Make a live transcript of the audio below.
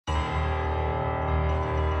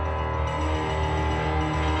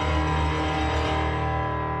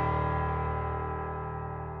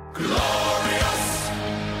Glorious.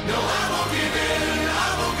 No, I won't give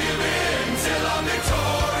in till I'm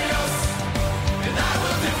victorious. And I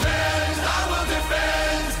will defend.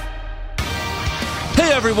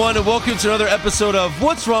 Hey everyone, and welcome to another episode of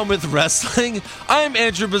What's Wrong with Wrestling. I'm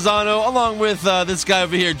Andrew Bizzano, along with this guy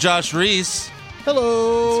over here, Josh Reese.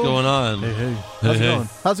 Hello. What's going on? Hey. How's it going?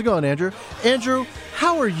 How's it going, Andrew? Andrew,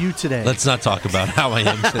 how are you today? Let's not talk about how I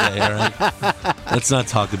am today, all right? Let's not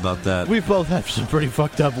talk about that. We've both had some pretty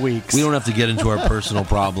fucked up weeks. We don't have to get into our personal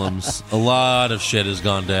problems. A lot of shit has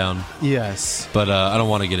gone down, Yes. but I don't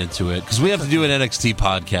want to get into it because we have to do an NXT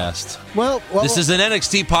podcast. Well, This is an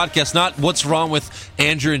NXT podcast, not What's Wrong with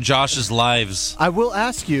Andrew and Josh's lives. I will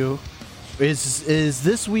ask you, is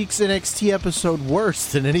this week's NXT episode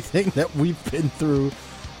worse than anything that we've been through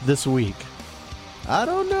this week? I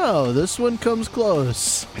don't know. This one comes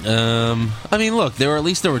close. I mean, look, there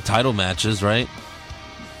were title matches, right?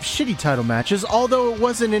 Shitty title matches, although it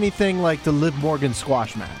wasn't anything like the Liv Morgan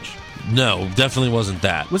squash match. No, definitely wasn't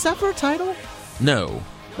that. Was that for a title? No.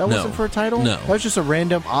 That wasn't for a title? No. That was just a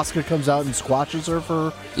random Asuka comes out and squashes her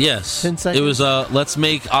for Yes. 10 seconds? It was let's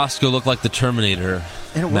make Asuka look like the Terminator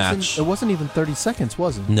and it match. wasn't even 30 seconds,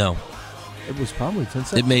 was it? No. It was probably 10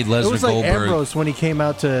 seconds. It made Lesnar It was like Goldberg. Ambrose when he came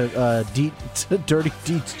out to Dirty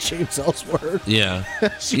Deeds James Ellsworth. Yeah.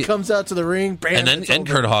 She comes out to the ring, bam, And it's then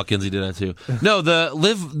over. Kurt Hawkins, he did that too. No, the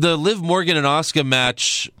Liv Morgan and Asuka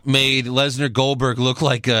match made Lesnar Goldberg look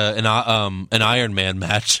like an Iron Man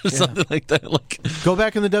match or something like that. Like, Go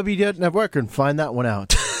back in the WWE Network and find that one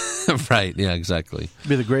out. right? Yeah, exactly.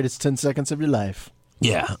 Be the greatest 10 seconds of your life.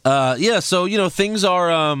 Yeah. So things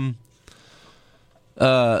are.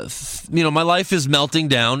 My life is melting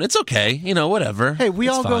down. It's okay. Whatever. Hey, we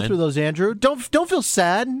It's all go fine. through those, Andrew. Don't feel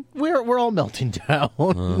sad. We're all melting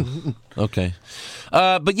down. Okay.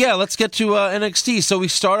 But yeah, let's get to NXT. So we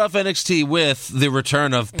start off NXT with the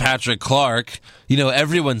return of Patrick Clark,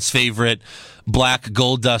 everyone's favorite Black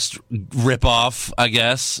Goldust ripoff, I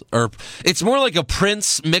guess. Or it's more like a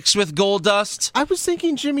Prince mixed with Goldust. I was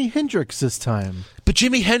thinking Jimi Hendrix this time. But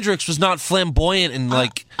Jimi Hendrix was not flamboyant and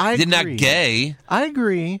I didn't agree. act gay. I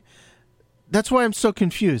agree. That's why I'm so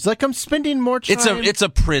confused. Like, I'm spending more time... It's a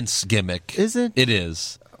Prince gimmick. Is it? It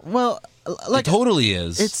is. Well, like... It totally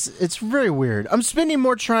is. It's very weird. I'm spending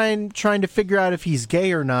more trying to figure out if he's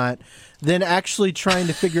gay or not than actually trying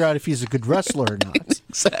to figure out if he's a good wrestler or not.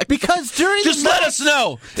 Exactly. Because during Just the let match, us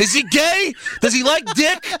know. Is he gay? Does he like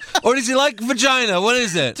dick? Or does he like vagina? What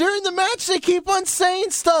is it? during the match, they keep on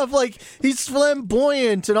saying stuff like he's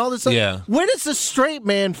flamboyant and all this stuff. Yeah. When is a straight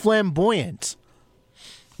man flamboyant?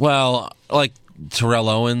 Well, like Terrell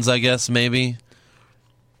Owens, I guess, maybe.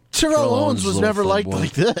 Terrell Owens Owens is was a little never like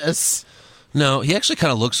flamboyant. this. No, he actually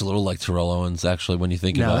kind of looks a little like Terrell Owens, actually, when you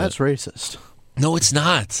think No, about that's it. racist. No, it's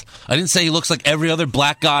not. I didn't say he looks like every other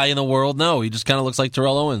black guy in the world. No, he just kind of looks like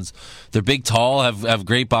Terrell Owens. They're big, tall, have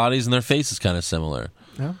great bodies, and their face is kind of similar.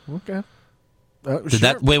 Yeah, okay.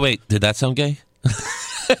 Wait, did that sound gay?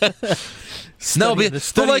 No,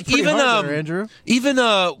 but like Andrew. even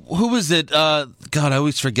who was it? God, I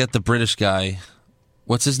always forget the British guy.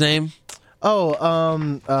 What's his name? Oh,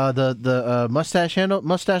 the Mustache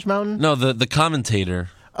Mountain. No, the commentator,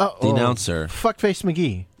 the announcer. Fuckface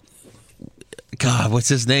McGee. God, what's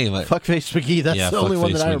his name? Fuckface McGee. That's the only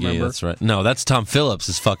one that I McGee, remember. That's right. No, that's Tom Phillips.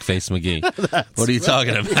 Is Fuckface McGee? What are you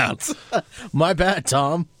talking about? My bad,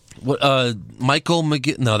 Tom. What? Michael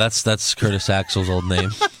McGill? No, that's Curtis Axel's old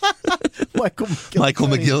name. Michael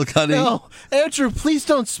McGillicuddy. No, Andrew, please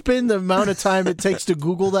don't spend the amount of time it takes to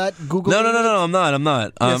Google that. No, I'm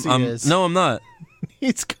not. Yes, he is. No, I'm not.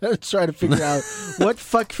 He's gonna try to figure out what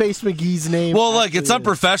Fuckface McGee's name. Well, look, it's actually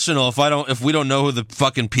unprofessional if we don't know who the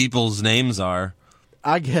fucking people's names are.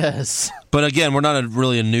 I guess. But again, we're not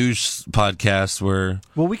really a news podcast.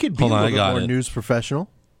 Well, we could be Hold on, a I little got more it. news professional.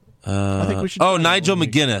 I think we should. Oh, Nigel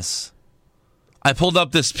McGuinness. I pulled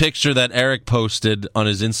up this picture that Eric posted on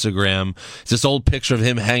his Instagram. It's this old picture of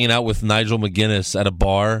him hanging out with Nigel McGuinness at a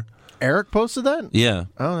bar. Eric posted that? Yeah.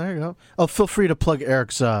 Oh, there you go. Oh, feel free to plug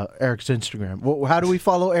Eric's Instagram. Well, how do we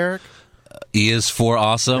follow Eric? He is 4 There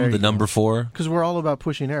awesome, you the go. number 4. Because we're all about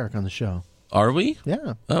pushing Eric on the show. Are we?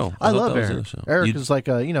 Yeah. Oh, I thought love that was Eric. the show. Eric is like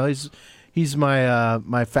he's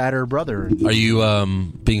my fatter brother. Are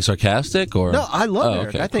you being sarcastic or? No, I love Oh,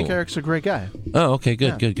 Eric. okay, I think cool. Eric's a great guy. Oh, okay,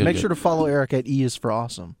 good, Yeah. good. Make good. sure to follow Eric at E is for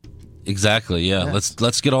Awesome. Exactly. Yeah.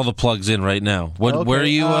 Let's get all the plugs in right now. Where Okay, are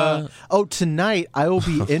you? Tonight I will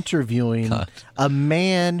be interviewing a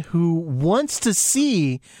man who wants to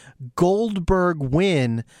see Goldberg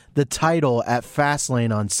win the title at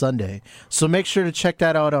Fastlane on Sunday. So make sure to check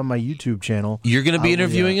that out on my YouTube channel. You're going to be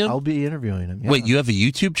interviewing him? I'll be interviewing him. Yeah. Wait, you have a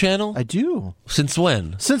YouTube channel? I do. Since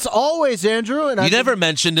when? Since always, Andrew. And You never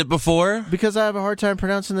mentioned it before? because I have a hard time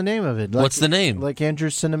pronouncing the name of it. What's the name? Like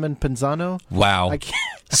Andrew Cinnamon Panzano. Wow. I can't.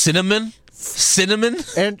 Cinnamon? Cinnamon?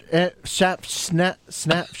 And snap,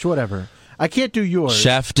 whatever. I can't do yours.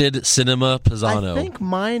 Shafted Cinema Pisano. I think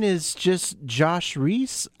mine is just Josh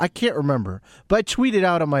Reese. I can't remember, but I tweet it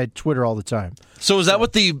out on my Twitter all the time. So is that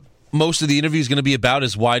what the most of the interview is going to be about?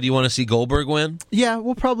 Is why do you want to see Goldberg win? Yeah,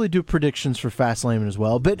 we'll probably do predictions for Fastlane as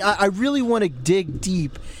well. But I really want to dig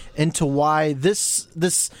deep into why this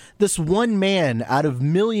one man out of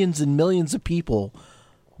millions and millions of people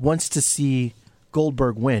wants to see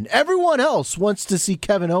Goldberg win. Everyone else wants to see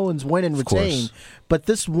Kevin Owens win and retain, but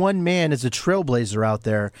this one man is a trailblazer out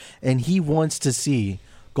there, and he wants to see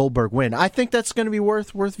Goldberg win. I think that's going to be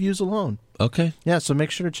worth views alone. Okay. Yeah, so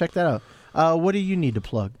make sure to check that out. What do you need to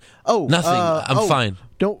plug? Oh, Nothing. I'm fine.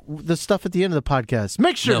 Don't the stuff at the end of the podcast.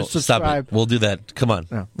 Make sure No, to subscribe. stop it. We'll do that. Come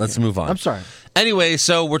on. Let's move on. I'm sorry. Anyway,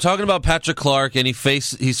 so we're talking about Patrick Clark, and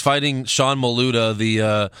he's fighting Sean Maluda,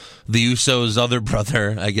 the Usos' other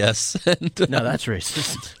brother, I guess. No, that's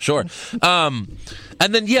racist. Sure.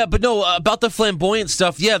 And then, about the flamboyant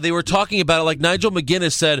stuff, they were talking about it. Like Nigel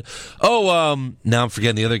McGuinness said, now I'm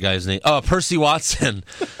forgetting the other guy's name. Percy Watson.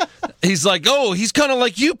 He's like, he's kind of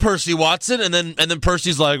like you, Percy Watson. And then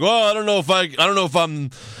Percy's like, well, I don't know if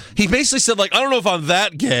I'm. He basically said, like, I don't know if I'm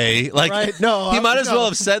that gay. Like, Right? No, he might as well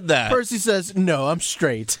have said that. Percy says, "No, I'm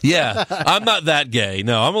straight." Yeah, I'm not that gay.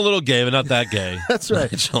 No, I'm a little gay, but not that gay. That's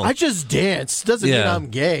right. Nigel. I just dance. Doesn't mean Yeah. I'm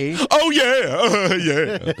gay. Oh yeah,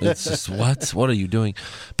 yeah. It's just what are you doing?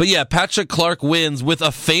 But yeah, Patrick Clark wins with a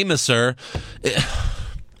famouser.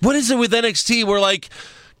 What is it with NXT? Where like,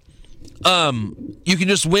 you can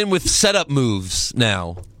just win with setup moves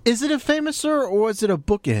now. Is it a famouser or is it a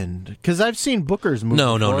bookend? Because I've seen bookers move.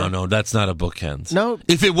 No. That's not a bookend. No?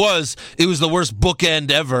 If it was the worst bookend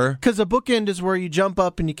ever. Because a bookend is where you jump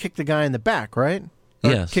up and you kick the guy in the back, right? Or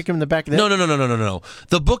Yes. Kick him in the back of the No.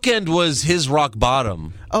 The bookend was his rock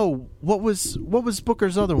bottom. Oh, what was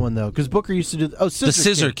Booker's other one though? Because Booker used to do The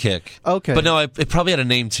scissor kick. Okay. But no, it probably had a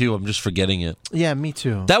name too. I'm just forgetting it. Yeah, me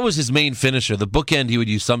too. That was his main finisher. The bookend he would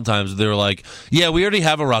use sometimes. They were like, yeah, we already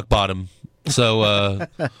have a rock bottom. So,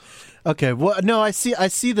 Okay, well, no, I see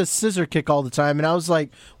the scissor kick all the time, and I was like,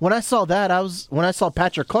 when I saw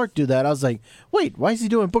Patrick Clark do that, I was like, wait, why is he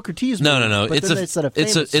doing Booker T's? no. But It's then a they said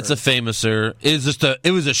it's a famouser.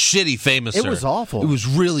 It was a shitty famouser. It was awful. It was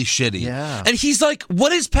really shitty. Yeah. And he's like,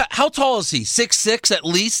 what is how tall is he? 6'6" at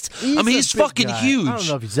least. He's a big fucking guy. huge. I don't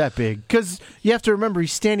know if he's that big because you have to remember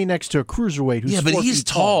he's standing next to a cruiserweight who's but 4 he's feet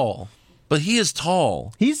tall. But he is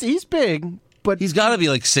tall. He's big, but He's got to be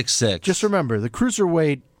like 6'6". just remember the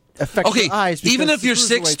cruiserweight affects Okay, your eyes. even because if you're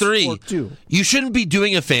the cruiserweight's 6'3", 4'2". you shouldn't be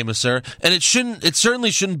doing a famouser, and it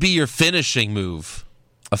certainly shouldn't be your finishing move.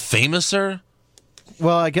 A famouser?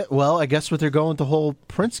 Well, I guess what they're going with the whole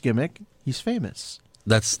Prince gimmick. He's famous.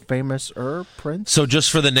 That's Famous-er Prince. so just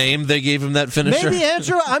for the name they gave him that finisher. Maybe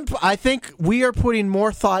Andrew. I think we are putting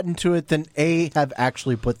more thought into it than have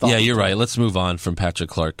actually put thought. Yeah, you're into right. Let's move on from Patrick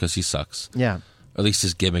Clark because he sucks. It. Yeah, Or at least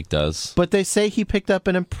his gimmick does. but they say he picked up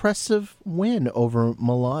an impressive win over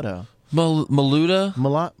Maluda. Maluda?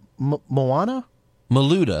 Moana.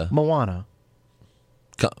 Maluda.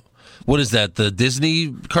 What is that? The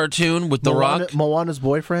Disney cartoon with The Rock? Moana's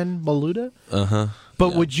boyfriend, Maluda. Uh-huh.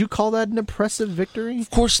 But would you call that an impressive victory? Of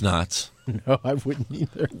course not. No, I wouldn't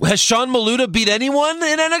either. Has Sean Maluda beat anyone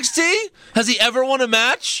in NXT? Has he ever won a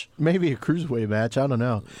match? Maybe a cruiserweight match. I don't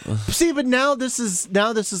know. See, but now this is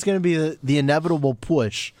going to be the inevitable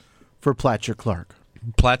push for Patrick Clark.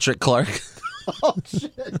 Patrick Clark. Oh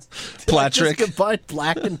shit! Patrick. Just combine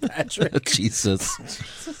Black and Patrick.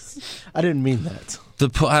 Jesus. I didn't mean that.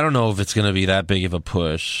 I don't know if it's going to be that big of a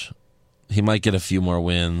push. He might get a few more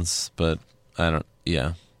wins, but I don't.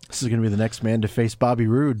 Yeah. This is going to be the next man to face Bobby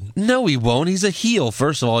Roode. No, he won't. He's a heel.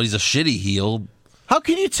 First of all, he's a shitty heel. How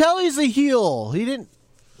can you tell he's a heel? He didn't.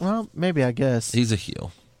 Well, maybe I guess. He's a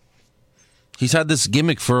heel. He's had this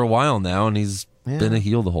gimmick for a while now, and he's been a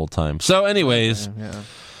heel the whole time. So, anyways,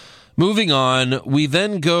 moving on. We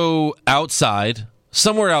then go outside,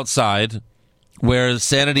 somewhere outside, where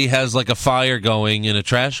Sanity has like a fire going in a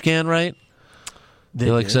trash can, right?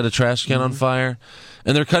 They like set a trash can on fire.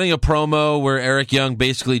 and they're cutting a promo where Eric Young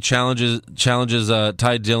basically challenges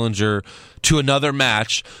Ty Dillinger to another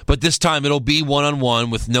match, but this time it'll be one-on-one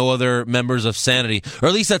with no other members of Sanity, or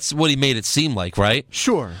at least that's what he made it seem like, right?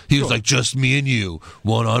 Sure. He was like, just me and you,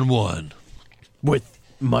 one-on-one. With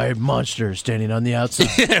my monster standing on the outside.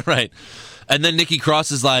 Yeah, right. And then Nikki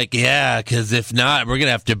Cross is like, yeah, because if not, we're going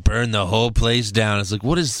to have to burn the whole place down. It's like,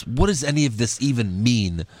 what does any of this even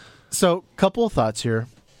mean? So, couple of thoughts here.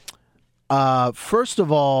 First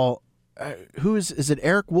of all, who is it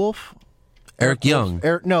Eric Wolf? Eric Young.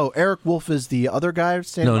 Eric Wolf is the other guy.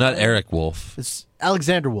 No, not Eric Wolf. It's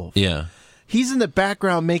Alexander Wolf. Yeah. He's in the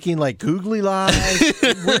background making like googly eyes,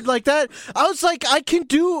 weird like that. I was like, I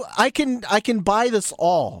can buy this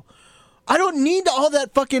all. I don't need all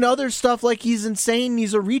that fucking other stuff like he's insane,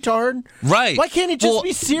 he's a retard. Right. Why can't it just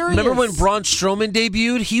be serious? Remember when Braun Strowman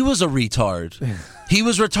debuted? He was a retard. He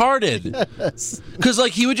was retarded. Because,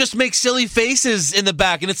 like, he would just make silly faces in the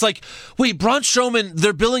back. And it's like, wait, Braun Strowman,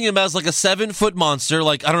 they're billing him as, like, a 7-foot monster.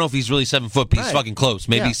 Like, I don't know if he's really 7 foot, but he's fucking close.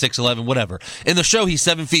 Maybe 6'11", whatever. In the show, he's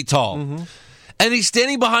 7 feet tall. Mm-hmm. And he's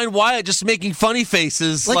standing behind Wyatt just making funny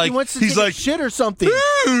faces. Like he wants to take a shit or something.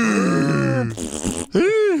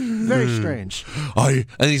 Very strange. And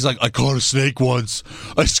he's like, I caught a snake once.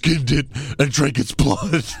 I skinned it and drank its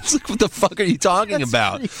blood. It's like, what the fuck are you talking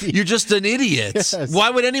about? Creepy. You're just an idiot. Yes. Why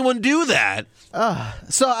would anyone do that?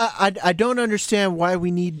 So I don't understand why we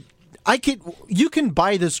need... You can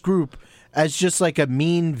buy this group as just like a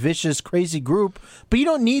mean, vicious, crazy group, but you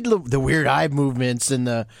don't need the weird eye movements and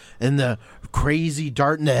the crazy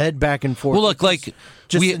darting the head back and forth. Well, look, like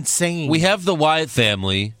just insane. We have the Wyatt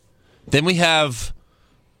family, then we have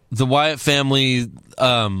the Wyatt family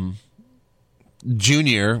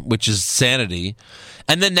Junior, which is Sanity,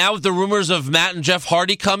 and then now with the rumors of Matt and Jeff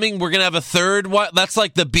Hardy coming, we're gonna have a third. That's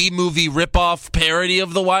like the B-movie ripoff parody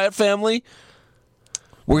of the Wyatt family.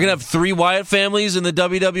 We're going to have 3 Wyatt families in the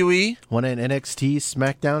WWE. One in NXT,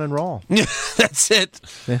 SmackDown, and Raw. That's it.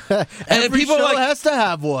 And people show has to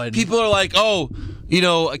have one. People are like, oh,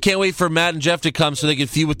 I can't wait for Matt and Jeff to come so they can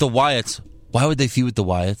feud with the Wyatts. Why would they feud with the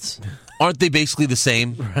Wyatts? Aren't they basically the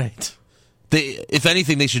same? Right. If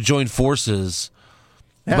anything, they should join forces.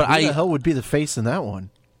 Yeah, but who the hell would be the face in that one?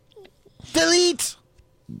 Delete!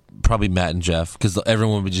 Probably Matt and Jeff, because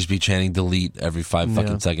everyone would just be chanting delete every 5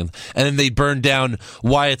 fucking seconds. And then they burn down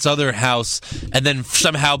Wyatt's other house and then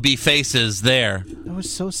somehow be faces there. That was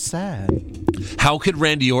so sad. How could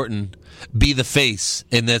Randy Orton be the face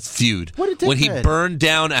in that feud when he burned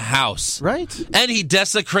down a house? Right. And he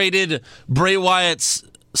desecrated Bray Wyatt's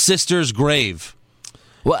sister's grave.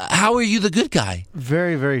 Well, how are you the good guy?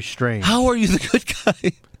 Very, very strange. How are you the good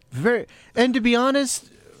guy? And to be honest...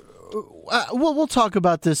 we'll talk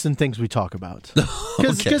about this in things we talk about.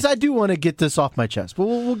 Because I do want to get this off my chest. But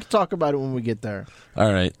we'll talk about it when we get there.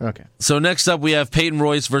 All right. Okay. So next up, we have Peyton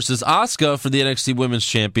Royce versus Asuka for the NXT Women's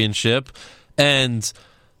Championship. And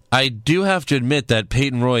I do have to admit that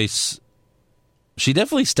Peyton Royce, she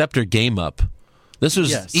definitely stepped her game up. This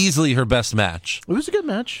was easily her best match. It was a good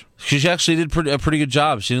match. She actually did a pretty good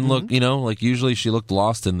job. She didn't look, like usually she looked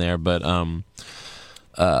lost in there. But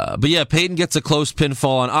yeah, Peyton gets a close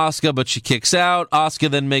pinfall on Asuka, but she kicks out.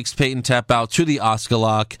 Asuka then makes Peyton tap out to the Asuka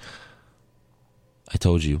lock. I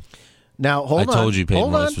told you. Now, hold on. I told you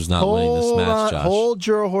Peyton Royce was not winning this match, Josh. Hold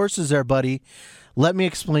your horses there, buddy. Let me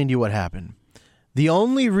explain to you what happened. The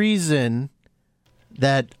only reason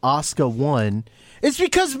that Asuka won is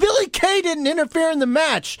because Billie Kay didn't interfere in the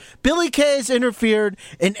match. Billie Kay has interfered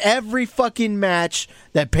in every fucking match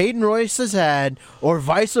that Peyton Royce has had, or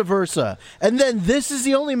vice versa. And then this is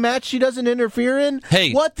the only match she doesn't interfere in?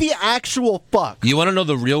 Hey. What the actual fuck? You want to know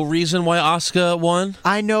the real reason why Asuka won?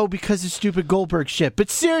 I know, because of stupid Goldberg shit.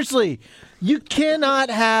 But seriously, you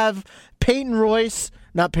cannot have Peyton Royce...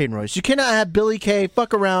 Not Peyton Royce. You cannot have Billie Kay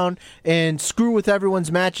fuck around and screw with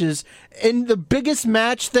everyone's matches. And the biggest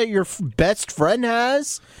match that your best friend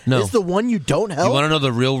has is the one you don't help. You want to know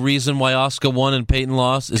the real reason why Asuka won and Peyton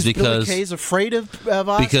lost? Is because Billie Kay's afraid of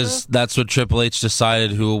Asuka? Because that's what Triple H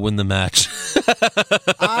decided who will win the match.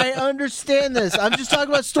 I understand this. I'm just talking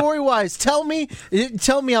about story-wise. Tell me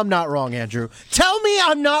I'm not wrong, Andrew. Tell me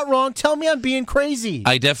I'm not wrong. Tell me I'm being crazy.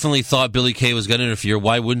 I definitely thought Billie Kay was going to interfere.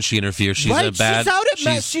 Why wouldn't she interfere? She's a bad...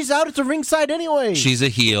 She's out at the ringside anyway. She's a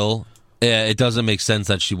heel. It doesn't make sense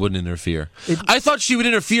that she wouldn't interfere. I thought she would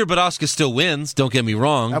interfere, but Asuka still wins. Don't get me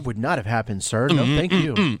wrong. That would not have happened, sir. No, thank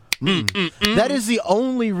you. That is the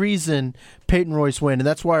only reason Peyton Royce won, and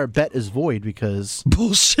that's why our bet is void, because...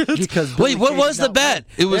 Bullshit. Wait, what was the bet?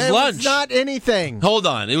 It was lunch. It was not anything. Hold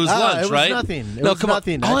on. It was lunch, right? It was nothing. No, come on.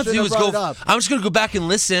 All I have to do is go... I'm just going to go back and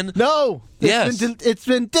listen. No. Yes. It's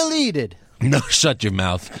been deleted. No, shut your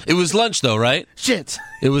mouth. It was lunch, though, right? Shit.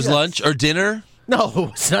 It was Yes. lunch or dinner? No,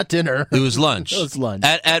 it's not dinner. It was lunch. It was lunch.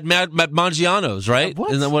 At Maggiano's, right?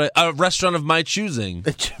 What? Isn't that a restaurant of my choosing.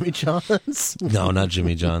 At Jimmy John's. No, not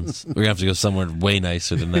Jimmy John's. We're going to have to go somewhere way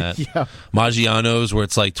nicer than that. Yeah. Maggiano's, where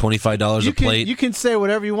it's like $25 a plate. You can say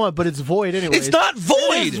whatever you want, but it's void anyway. It's not void.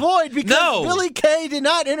 It's void because No. Billy Kay did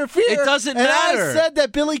not interfere. It doesn't and matter. I said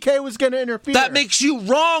that Billy Kay was going to interfere. That makes you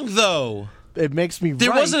wrong, though. it makes me There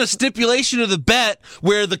right. wasn't a stipulation of the bet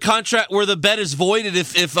where the bet is voided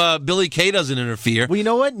if Billy Kay doesn't interfere. Well, you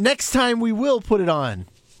know what? Next time we will put it on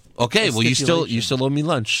Okay, a well you stipulation. still owe me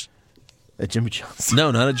lunch. at Jimmy John's.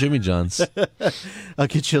 No, not at Jimmy John's. I'll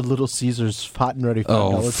get you a Little Caesars hot and ready.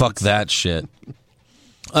 Oh, $5. fuck that shit.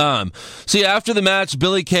 So yeah, after the match,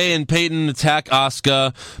 Billy Kay and Peyton attack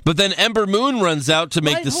Asuka, but then Ember Moon runs out to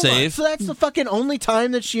make Right, the hold on. save. So that's the fucking only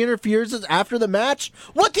time that she interferes is after the match?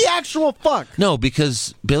 What the actual fuck? No,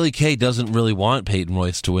 because Billy Kay doesn't really want Peyton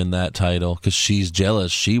Royce to win that title because she's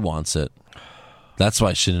jealous. She wants it. That's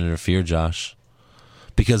why she didn't interfere, Josh.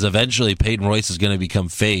 Because eventually Peyton Royce is going to become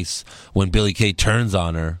face when Billy Kay turns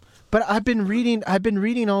on her. But I've been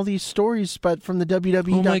reading all these stories but from the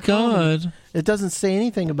WWE. Oh my God. It doesn't say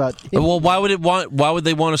anything about Well, why would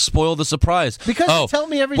they want to spoil the surprise? Because they tell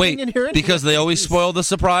me everything wait, in here anyway. Because they always spoil the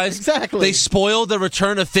surprise? Exactly. They spoiled the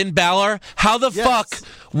return of Finn Balor? How the Yes. fuck?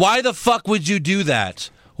 Why the fuck would you do that?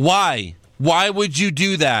 Why? Why would you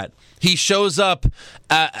do that? He shows up,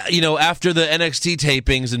 after the NXT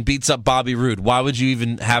tapings and beats up Bobby Roode. Why would you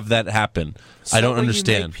even have that happen? I don't You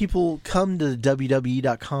understand. make people come to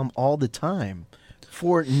WWE.com all the time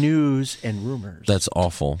for news and rumors. That's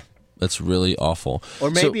awful. That's really awful.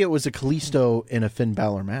 Or So- maybe it was a Kalisto in a Finn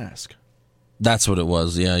Balor mask. That's what it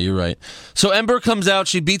was. Yeah, you're right. So Ember comes out,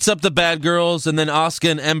 she beats up the bad girls, and then Asuka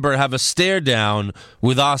and Ember have a stare down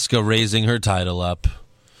with Asuka raising her title up.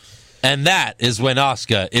 And that is when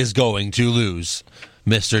Asuka is going to lose,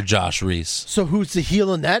 Mr. Josh Reese. So who's the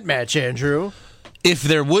heel in that match, Andrew? If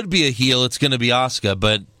there would be a heel, it's going to be Asuka,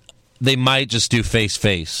 but they might just do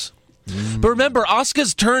face-face. But remember,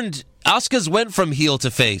 Asuka's went from heel to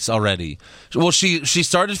face already. Well, she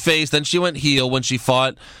started face, then she went heel when she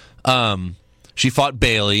fought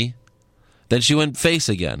Bayley, then she went face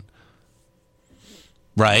again.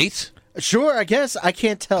 Right? Sure, I guess. I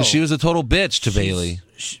can't tell. 'Cause she was a total bitch to Bayley.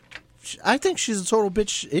 I think she's a total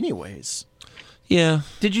bitch anyways. Yeah.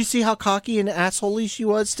 Did you see how cocky and assholey she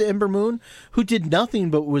was to Ember Moon? Who did nothing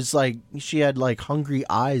but was like, she had like hungry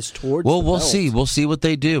eyes towards Well, the we'll belt. see. We'll see what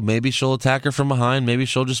they do. Maybe she'll attack her from behind. Maybe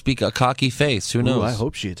she'll just be a cocky face. Who knows? Ooh, I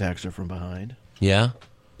hope she attacks her from behind. Yeah?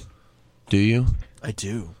 Do you? I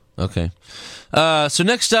do. Okay. So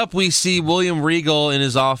next up, we see William Regal in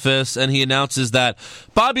his office, and he announces that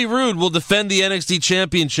Bobby Roode will defend the NXT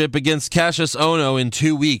Championship against Cassius Ohno in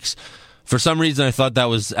 2 weeks. For some reason, I thought that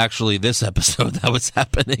was actually this episode that was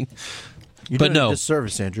happening. You're But doing no. a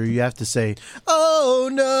disservice, Andrew. You have to say, "Oh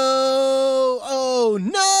no! Oh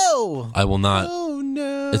no! I will not. Oh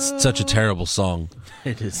no!" It's such a terrible song.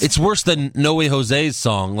 It is. It's worse than No Way Jose's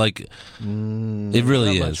song. Like, it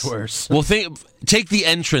really not is. much worse. Well, take the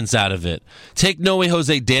entrance out of it. Take No Way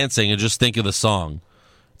Jose dancing and just think of the song.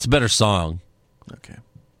 It's a better song. Okay.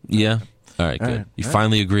 Yeah? All right, good. right, You all right.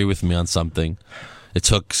 finally agree with me on something. It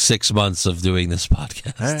took 6 months of doing this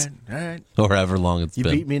podcast. All right. Or however long it's You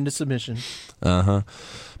been. beat me into submission.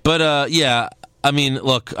 But, yeah, I mean,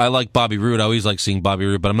 look, I like Bobby Roode. I always like seeing Bobby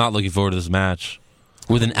Roode, but I'm not looking forward to this match.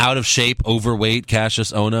 With an out-of-shape, overweight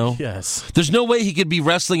Cassius Ohno. Yes. There's no way he could be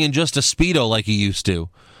wrestling in just a Speedo like he used to.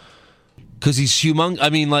 Because he's humongous. I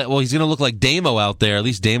mean, he's going to look like Damo out there. At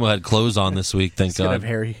least Damo had clothes on this week, thank He's gonna God.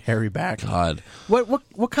 have hairy back. God.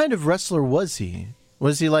 What kind of wrestler was he?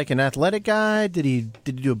 Was he like an athletic guy? Did he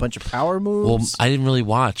do a bunch of power moves? Well, I didn't really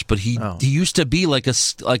watch, but he Oh. used to be like a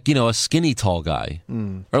skinny tall guy,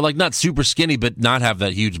 or like not super skinny, but not have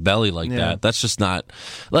that huge belly like Yeah. that. That's just not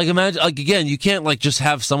like imagine like again. You can't like just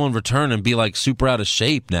have someone return and be like super out of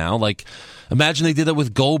shape now. Like imagine they did that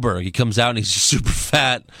with Goldberg. He comes out and he's just super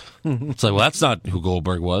fat. It's like well, that's not who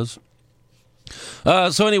Goldberg was.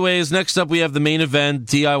 So anyways, next up we have the main event,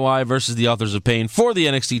 DIY versus the Authors of Pain for the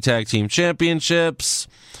NXT Tag Team Championships.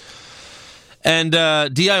 And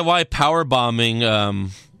DIY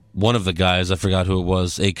powerbombing one of the guys, I forgot who it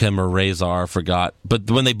was, Akam or Razor, I forgot. But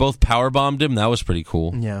when they both powerbombed him, that was pretty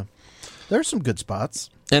cool. yeah. There's some good spots.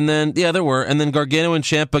 And then, yeah, there were. And then Gargano and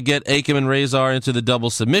Ciampa get Akam and Razor into the double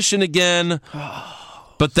submission again.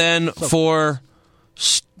 But then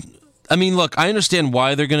I mean, look, I understand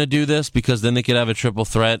why they're going to do this, because then they could have a triple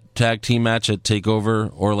threat tag team match at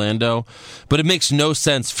TakeOver Orlando. But it makes no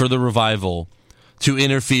sense for the Revival to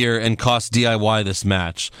interfere and cost DIY this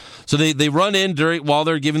match. So they run in while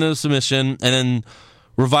they're giving them the submission, and then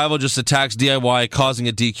Revival just attacks DIY, causing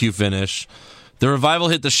a DQ finish. The Revival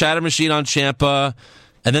hit the Shatter Machine on Ciampa,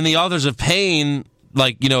 and then the Authors of Pain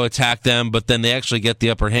attack them, but then they actually get the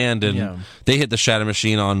upper hand, and they hit the Shatter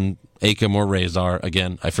Machine on Akam or Razor.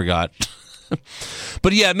 Again, I forgot.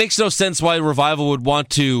 But yeah, it makes no sense why Revival would want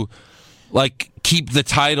to keep the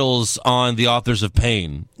titles on the Authors of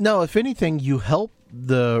Pain. No, if anything, you help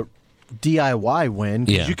the DIY win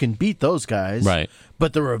because you can beat those guys. Right.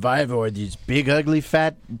 But the Revival are these big, ugly,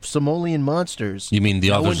 fat Somalian monsters. You mean the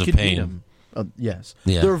No Authors one of can beat Pain? them. Yes.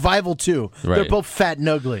 Yeah. The Revival, too. Right. They're both fat and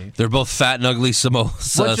ugly. They're both fat and ugly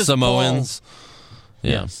Samoans.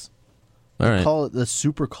 Yeah. Yes. All right. Call it the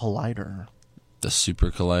Super Collider. The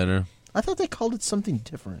Super Collider. I thought they called it something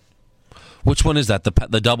different. Which one is that?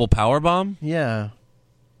 The double power bomb? Yeah.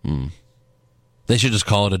 They should just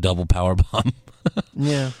call it a double power bomb.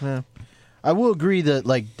 Yeah. I will agree that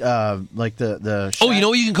the Oh, you know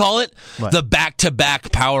what you can call it? What? The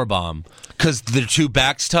back-to-back power bomb, because the two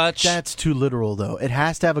backs touch. That's too literal, though. It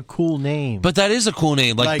has to have a cool name. But that is a cool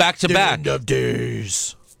name, like back-to-back. End of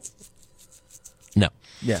days. No.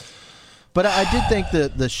 Yeah. But I did think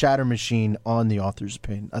the Shatter Machine on the Authors of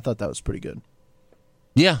Pain, I thought that was pretty good.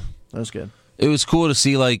 Yeah. That was good. It was cool to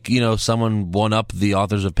see, someone one up the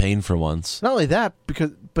Authors of Pain for once. Not only that,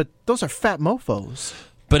 but those are fat mofos.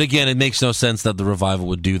 But again, it makes no sense that the Revival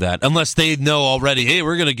would do that unless they know already. Hey,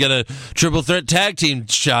 we're going to get a triple threat tag team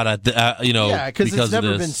shot at Yeah, because it's never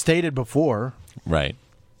of this. been stated before. Right.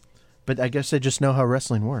 But I guess they just know how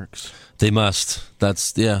wrestling works. They must.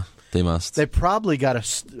 They must. They probably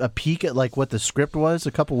got a peek at what the script was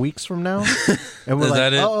a couple weeks from now, and we're Is like,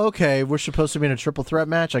 that it? oh, okay, we're supposed to be in a triple threat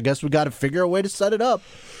match. I guess we got to figure a way to set it up.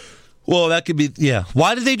 Well, that could be, yeah.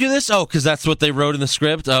 Why did they do this? Oh, because that's what they wrote in the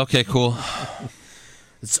script? Okay, cool.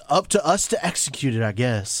 It's up to us to execute it, I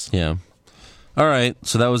guess. Yeah. All right,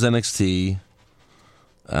 so that was NXT.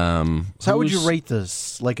 So how would you rate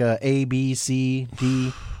this? Like a A, B, C,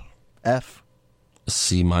 D, F,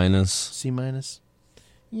 C minus? C minus?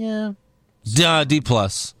 Yeah. D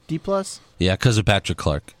plus. D plus? Yeah, because of Patrick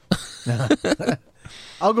Clark.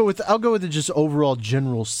 I'll go with the just overall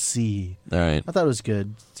general C. All right. I thought it was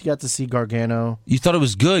good. You got to see Gargano. You thought it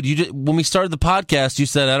was good. When we started the podcast, you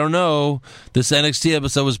said, I don't know, this NXT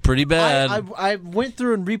episode was pretty bad. I went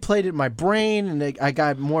through and replayed it in my brain, and I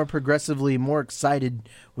got more progressively more excited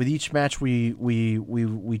with each match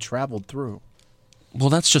we traveled through. Well,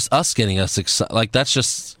 that's just us getting us excited. That's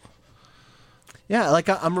just... Yeah,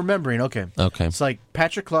 I'm remembering. Okay. It's like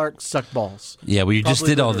Patrick Clark sucked balls. Yeah, well, you just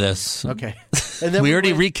Probably did all literally. this. Okay. And then We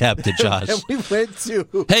already recapped it, Josh. And we went to...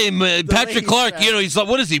 Hey, Patrick ladies' Clark, match. he's like,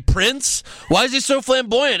 what is he, Prince? Why is he so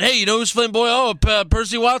flamboyant? Hey, you know who's flamboyant? Oh,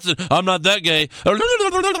 Percy Watson. I'm not that gay. All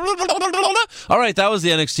right, that was the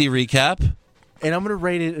NXT recap. And I'm going to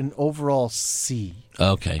rate it an overall C.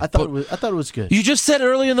 Okay. I thought it was good. You just said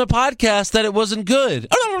earlier in the podcast that it wasn't good.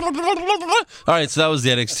 All right, so that was the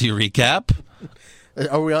NXT recap.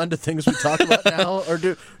 Are we on to things we talk about now, or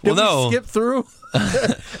did no. we skip through?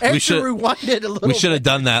 And should- rewind it a little. We should have bit.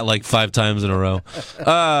 done that 5 times in a row.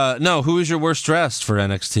 No, who is your worst dressed for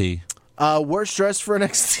NXT? Worst dressed for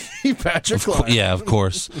NXT, Patrick Clark. Yeah, of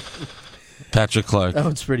course. Patrick Clark. That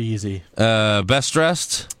one's pretty easy. Best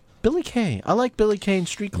dressed? Billy Kay. I like Billy Kay in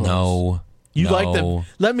street clothes. No. You No. like them?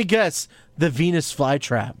 Let me guess. The Venus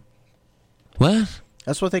flytrap. What?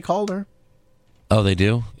 That's what they called her. Oh, they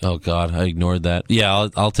do? Oh, God, I ignored that. Yeah,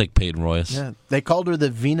 I'll take Peyton Royce. Yeah, they called her the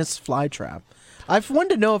Venus flytrap. I've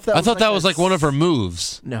wanted to know if that. I was thought that was one of her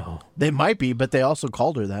moves. No, they might be, but they also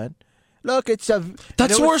called her that. Look, it's a.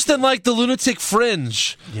 That's and it worse than the lunatic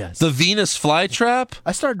fringe. Yes. The Venus flytrap.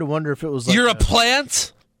 I started to wonder if it was. Like You're a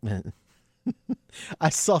plant. I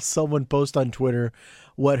saw someone post on Twitter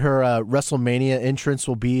what her WrestleMania entrance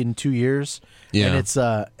will be in 2 years. Yeah.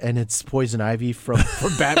 and it's Poison Ivy from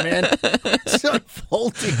Batman. It's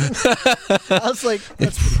unfolding. I was like,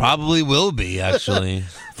 It probably will be, actually.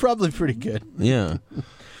 probably pretty good. Yeah.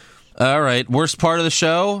 All right. Worst part of the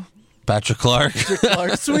show? Patrick Clark.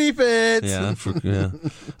 Clark, sweep it. Yeah.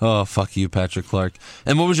 Oh, fuck you, Patrick Clark.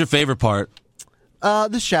 And what was your favorite part?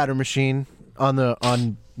 The Shatter Machine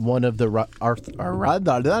on one of the on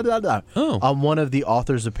one of the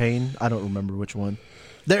Authors of Pain. I don't remember which one.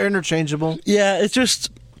 They're interchangeable. Yeah, it's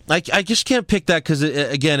just I just can't pick that because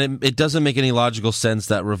it doesn't make any logical sense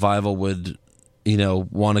that Revival would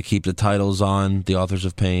want to keep the titles on the Authors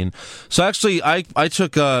of Pain. So actually, I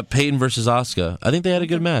took Peyton versus Asuka. I think they had a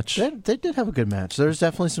good match. They did have a good match. There's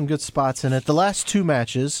definitely some good spots in it. The last two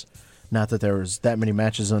matches, Not that there was that many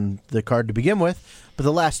matches on the card to begin with, but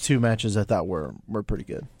the last 2 matches I thought were pretty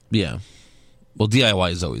good. Yeah. Well,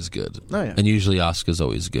 DIY is always good. Oh, yeah. And usually Asuka's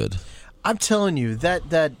always good. I'm telling you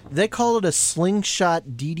that they call it a slingshot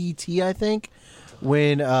DDT. I think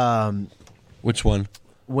when Which one?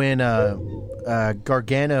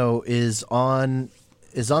 Gargano is on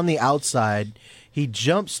the outside, he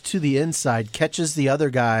jumps to the inside, catches the other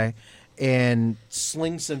guy, and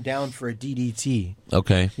slings him down for a DDT.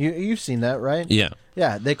 Okay. You've seen that, right? Yeah.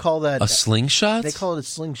 Yeah, they call that A slingshot? They call it a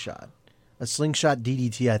slingshot. A slingshot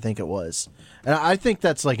DDT, I think it was. And I think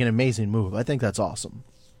that's like an amazing move. I think that's awesome.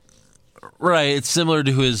 Right. It's similar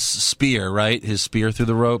to his spear, right? His spear through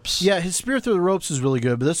the ropes. Yeah, his spear through the ropes is really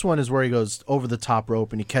good, but this one is where he goes over the top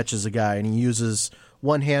rope and he catches a guy and he uses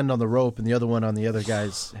one hand on the rope and the other one on the other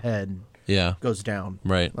guy's head. Yeah. Goes down.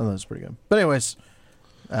 Right. Oh, that's pretty good. But anyways,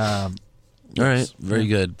 all right. Very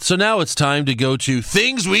good. So now it's time to go to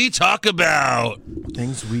Things We Talk About.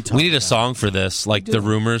 Things we talk We need a about. song for this, like the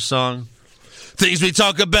Rumors song. Things We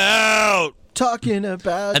Talk About. Talking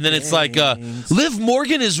about And then it's like, things. Liv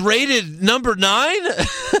Morgan is rated number 9?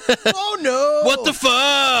 Oh no! What the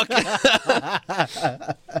fuck?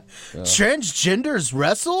 Transgenders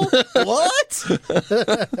wrestle? What?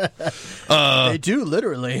 They do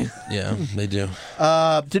literally. Yeah, they do.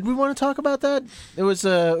 Did we want to talk about that? It was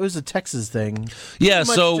a Texas thing. Yeah, Pretty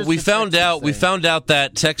much so just we a found Texas out thing.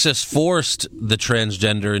 that Texas forced the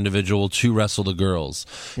transgender individual to wrestle the girls.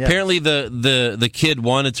 Yeah. Apparently the kid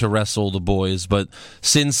wanted to wrestle the boys, but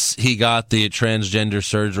since he got the transgender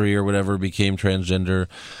surgery or whatever, became transgender,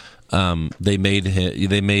 they made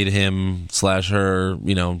him / her,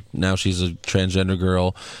 now she's a transgender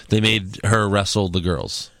girl. They made her wrestle the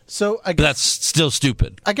girls. So I But guess, that's still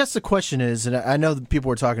stupid. I guess the question is, and I know that people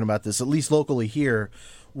were talking about this, at least locally here,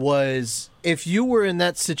 was if you were in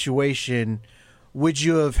that situation, would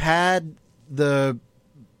you have had the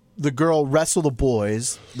girl wrestle the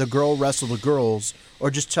boys, the girl wrestle the girls,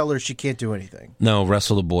 or just tell her she can't do anything? No,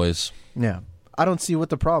 wrestle the boys. Yeah. I don't see what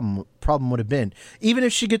the problem would have been. Even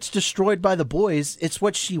if she gets destroyed by the boys, it's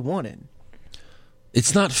what she wanted.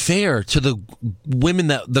 It's not fair to the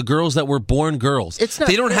the girls that were born girls. It's not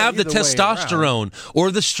they don't fair have the either way testosterone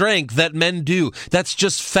or the strength that men do. That's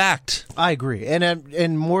just fact. I agree,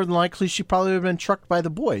 and more than likely, she probably would have been trucked by the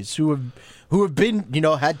boys who have been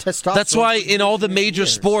had testosterone. That's why for in all the years and major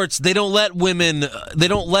years. sports they don't let women. They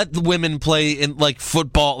don't let the women play in like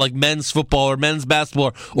football, like men's football or men's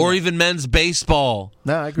basketball or even men's baseball.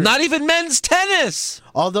 No, I agree. Not even men's tennis.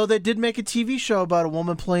 Although they did make a TV show about a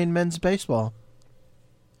woman playing men's baseball.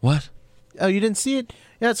 What? Oh, you didn't see it?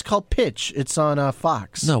 Yeah, it's called Pitch. It's on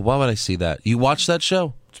Fox. No. Why would I see that? You watch that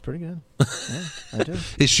show? It's pretty good. Yeah, I do.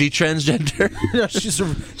 Is she transgender? No,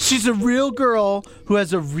 she's a real girl who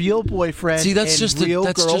has a real boyfriend. See, that's and just real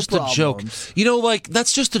that's girl just a joke. problems.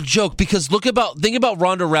 That's just a joke because think about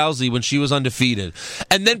Ronda Rousey when she was undefeated,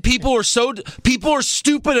 and then people are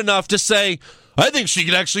stupid enough to say, I think she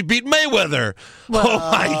could actually beat Mayweather. Oh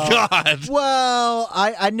my God! Well,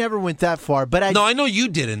 I never went that far, but I No, I know you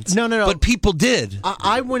didn't. No. But people did.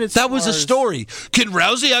 I went as That was far a as- story. Can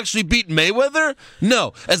Rousey actually beat Mayweather?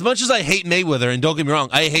 No. As much as I hate Mayweather, and don't get me wrong,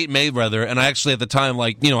 I hate Mayweather, and I actually at the time,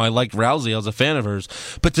 I liked Rousey. I was a fan of hers.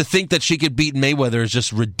 But to think that she could beat Mayweather is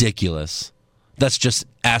just ridiculous. That's just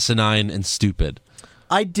asinine and stupid.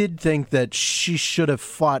 I did think that she should have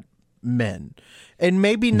fought men. And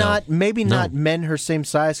maybe not men her same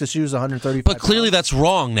size because she was 135. But clearly that's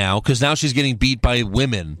wrong now because now she's getting beat by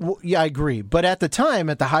women. Well, yeah, I agree. But at the time,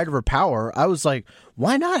 at the height of her power, I was like,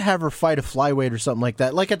 why not have her fight a flyweight or something like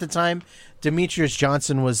that? Like at the time, Demetrius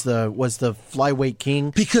Johnson was the flyweight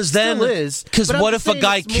king. Because then, Still is. because But I'm what just if a saying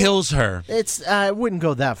guy it's more- kills her? It's I wouldn't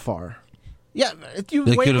go that far. Yeah, if you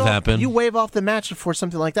It wave could have off- happened. You wave off the match before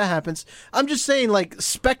something like that happens. I'm just saying, like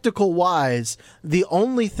spectacle wise, the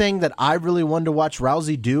only thing that I really wanted to watch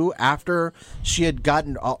Rousey do after she had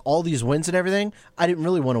gotten all these wins and everything, I didn't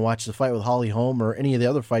really want to watch the fight with Holly Holm or any of the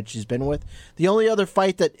other fights she's been with. The only other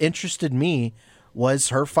fight that interested me was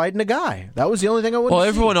her fighting a guy. That was the only thing I wanted. Well, to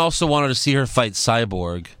everyone also wanted to see her fight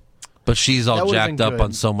Cyborg, but she's That all would've jacked been up good.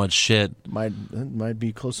 on so much shit. might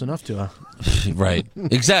be close enough to her. Right.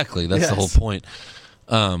 Exactly. That's the whole Yes. point.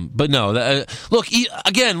 But no, look,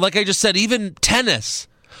 again, like I just said, even tennis,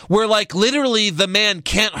 where like literally the man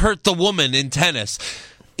can't hurt the woman in tennis.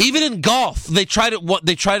 Even in golf, they tried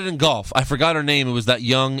it in golf. I forgot her name. It was that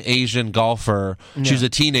young Asian golfer. She was a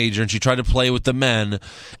teenager, and she tried to play with the men, and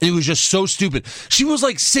it was just so stupid. She was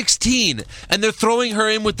like 16, and they're throwing her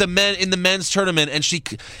in with the men in the men's tournament, and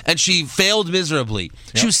she failed miserably.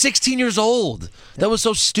 She was 16 years old. That was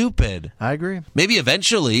so stupid. I agree. Maybe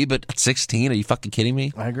eventually, but at 16, are you fucking kidding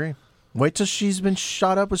me? I agree. Wait till she's been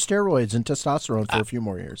shot up with steroids and testosterone for a few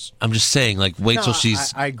more years. I'm just saying, like, wait No, till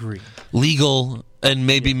she's I agree. legal and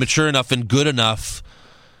maybe mature enough and good enough.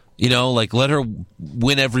 You know, like, let her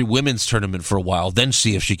win every women's tournament for a while, then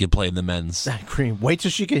see if she can play in the men's. I agree. Wait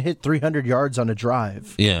till she can hit 300 yards on a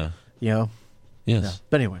drive. Yeah. You know? Yes. Yeah.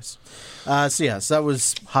 But anyways. So yes, that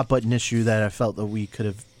was hot button issue that I felt that we could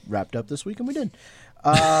have wrapped up this week, and we did.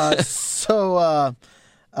 Hey,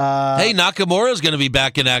 Nakamura's going to be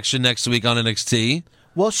back in action next week on NXT.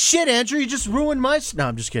 Well, shit, Andrew, you just ruined my... No,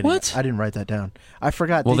 I'm just kidding. What? I didn't write that down. I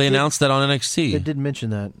forgot. Well, they did- announced that on NXT. They did mention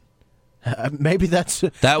that. Maybe that's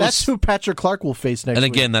was- who Patrick Clark will face next And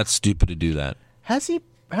week. again, that's stupid to do that. Has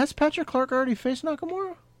Patrick Clark already faced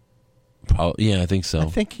Nakamura? Yeah, I think so. I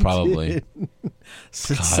think he probably. did.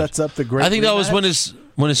 Sets up the great I think that was rematch.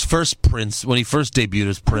 when he first debuted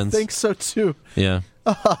as Prince. I think so too. Yeah.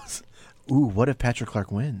 Ooh, what if Patrick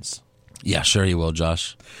Clark wins? Yeah, sure he will,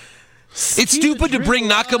 Josh. It's Keep stupid the to bring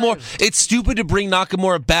dream Nakamura. alive. It's stupid to bring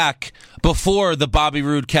Nakamura back before the Bobby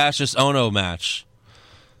Roode Cassius Ono match.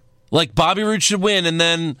 Like, Bobby Roode should win, and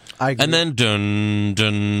then I agree. dun dun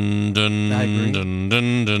dun I agree. dun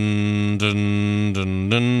dun dun dun dun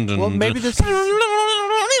dun dun. Well, maybe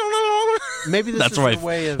this That's is where their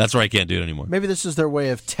way of that's where I can't do it anymore. maybe this is their way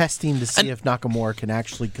of testing to see if Nakamura can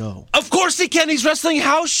actually go. Of course he can. He's wrestling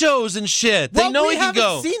house shows and shit. They know we he can haven't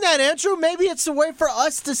go. seen that, Andrew. Maybe it's a way for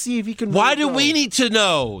us to see if he can. Why really do go. we need to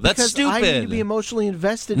know? That's Because stupid. I need to be emotionally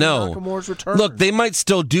invested No. in Nakamura's return. Look, they might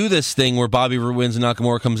still do this thing where Bobby Roode wins and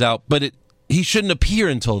Nakamura comes out, but he shouldn't appear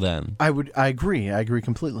until then. I agree. I agree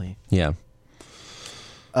completely. Yeah.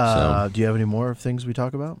 Do you have any more things we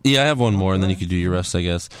talk about? Yeah, I have one more, and then you could do your rest, I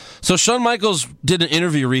guess. So Shawn Michaels did an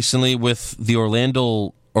interview recently with the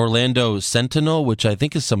Orlando Sentinel, which I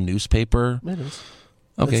think is some newspaper. It is.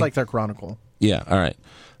 Okay. It's like their Chronicle. Yeah, all right.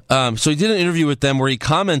 So he did an interview with them where he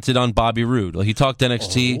commented on Bobby Roode. Like, he talked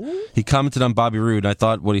NXT. He commented on Bobby Roode, and I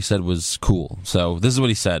thought what he said was cool. So this is what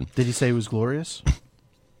he said. Did he say it was glorious?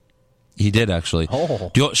 He did, actually.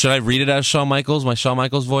 Oh. Should I read it as Shawn Michaels, my Shawn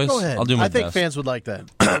Michaels voice? Go ahead. I'll do my I think best. fans would like that.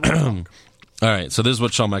 All right, so this is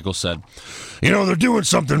what Shawn Michaels said. You know, they're doing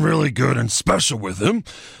something really good and special with him.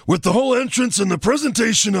 With the whole entrance and the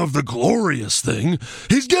presentation of the glorious thing,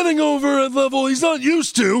 he's getting over a level he's not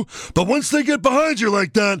used to. But once they get behind you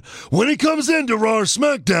like that, when he comes into Raw or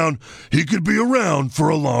SmackDown, he could be around for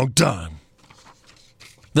a long time.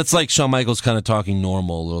 That's like Shawn Michaels kind of talking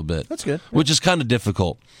normal a little bit. That's good. Which is kind of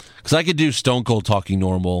difficult. Because I could do Stone Cold talking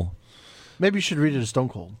normal. Maybe you should read it as Stone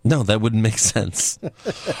Cold. No, that wouldn't make sense.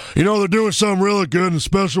 You know, they're doing something really good and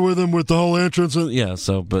special with him with the whole entrance. And Yeah,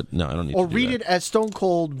 so, but no, I don't need Or to do read that. it as Stone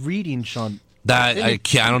Cold reading Sean. I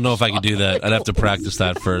don't know if I could do that. I'd have to practice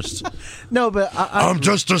that first. No, but I'm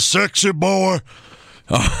just a sexy boy.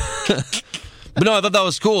 But no, I thought that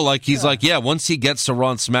was cool. Like, he's like, once he gets to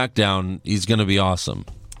Raw and SmackDown, he's going to be awesome.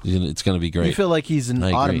 It's going to be great. you feel like he's an I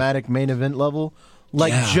agree. automatic main event level.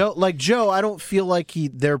 Like Yeah. Joe, I don't feel like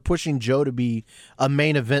they're pushing Joe to be a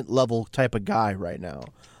main event level type of guy right now.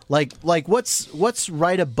 Like what's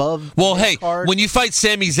right above Well, this hey, card, when you fight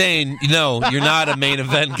Sami Zayn, you're not a main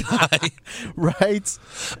event guy. right?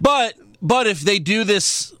 But if they do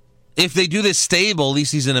this stable, at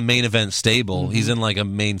least he's in a main event stable. Mm-hmm. He's in like a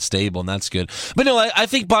main stable, and that's good. But no, I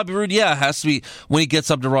think Bobby Roode, has to be, when he gets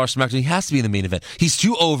up to Raw or SmackDown, he has to be in the main event. He's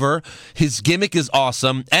too over. His gimmick is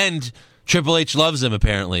awesome, and Triple H loves him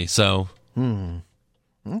apparently. So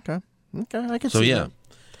Okay, I can So, see yeah. that.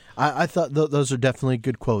 I thought those are definitely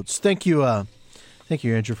good quotes. Thank you,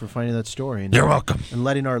 Andrew, for finding that story. And, You're welcome. and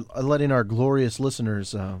letting our glorious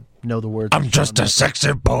listeners know the words. I'm of just Shawn a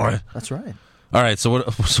sexy boy. That's right. all right, so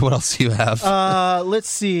what else do you have? Let's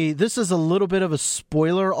see. This is a little bit of a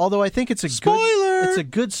spoiler, although I think it's a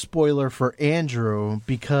good spoiler for Andrew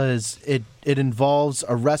because it involves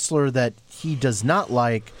a wrestler that he does not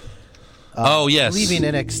like. Oh yes, Leaving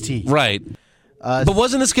NXT. right. But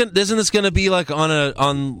isn't this going to be like on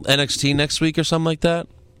NXT next week or something like that?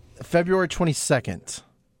 February 22nd,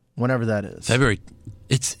 whenever that is. February.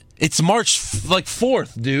 It's March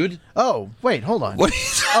 4th, dude. Oh, wait, hold on. What?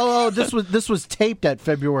 This was taped at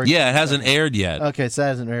February. Yeah, it hasn't aired yet. Okay, so it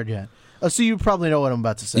hasn't aired yet. Oh, so you probably know what I'm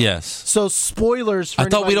about to say. Yes. So spoilers for I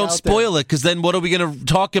thought we anybody don't out spoil it, because then what are we going to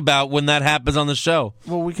talk about when that happens on the show?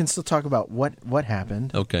 there. Well, we can still talk about what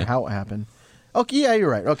happened. Okay. How it happened. Okay, yeah, you're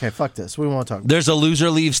right. Okay, fuck this. We won't talk about it. There's a loser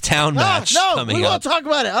leaves town match no, coming we up. won't talk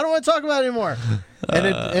about it. I don't want to talk about it anymore.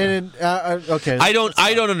 Okay. I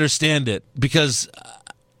don't understand it, because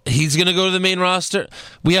he's going to go to the main roster.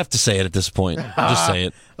 We have to say it at this point. Just say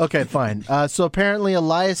it. Okay, fine. So apparently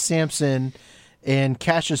Elias Sampson and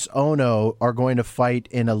Cassius Ono are going to fight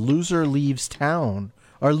in a loser leaves town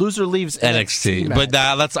or loser leaves NXT. match.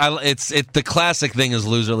 But it's the classic thing is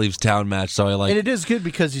loser leaves town match. So I like. And it is good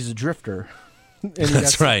because he's a drifter. And he has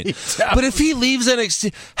That's to right. leave town. But if he leaves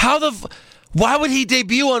NXT, why would he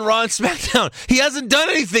debut on Raw and SmackDown? He hasn't done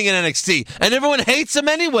anything in NXT, and everyone hates him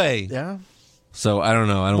anyway. Yeah. So I don't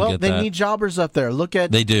know. I don't Well, get they that. need jobbers up there.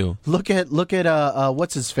 They do. Look at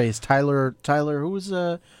what's his face? Tyler, who was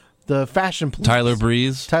the fashion police? Tyler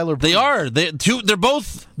Breeze. Tyler Breeze. They are. They're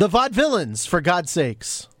both. The vaudevillains, for God's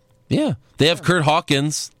sakes. Yeah. They have Kurt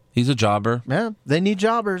Hawkins. He's a jobber. Yeah, they need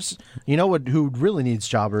jobbers. You know who really needs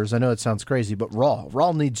jobbers? I know it sounds crazy, but Raw.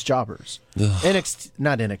 Raw needs jobbers. NXT,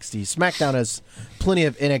 not NXT. SmackDown has plenty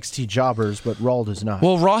of NXT jobbers, but Raw does not.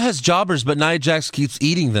 Well, Raw has jobbers, but Nia Jax keeps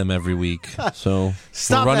eating them every week. So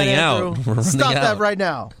Stop we're running that, out. Andrew. We're running Stop out. that right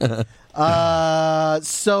now.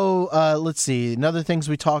 Let's see. Another things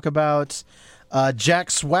we talk about.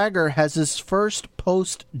 Jack Swagger has his first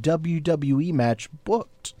post WWE match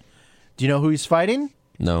booked. Do you know who he's fighting?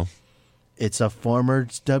 No. It's a former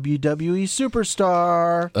WWE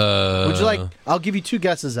superstar. Would you like? I'll give you two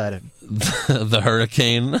guesses at it. The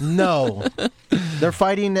Hurricane No, they're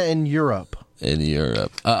fighting in Europe. in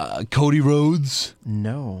Europe. Cody Rhodes.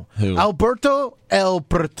 No, Who? Alberto El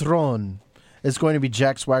Patron is going to be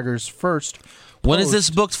Jack Swagger's first. When is post. this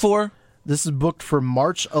booked for? This is booked for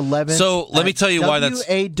March 11th. So, let me tell you why that's-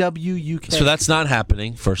 WAW UK. So that's not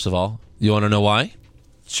happening, first of all. You want to know why?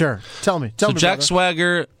 Sure. Tell me. So me, Jack brother.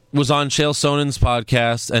 Swagger was on Chael Sonnen's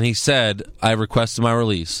podcast, and he said, I requested my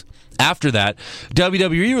release. After that,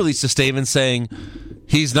 WWE released a statement saying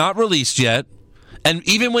he's not released yet, and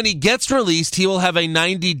even when he gets released, he will have a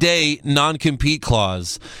 90-day non-compete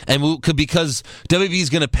clause, and because WWE is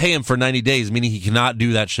going to pay him for 90 days, meaning he cannot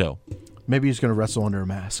do that show. Maybe he's going to wrestle under a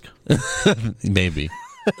mask. Maybe.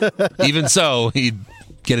 Even so, he'd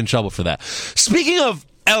get in trouble for that. Speaking of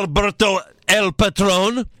Alberto El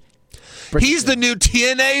Patron, he's the new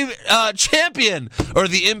TNA champion, or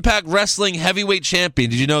the Impact Wrestling Heavyweight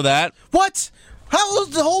Champion. Did you know that? What? How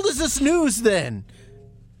old is this news then?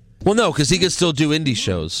 Well, no, because he can still do indie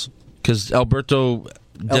shows. Because Alberto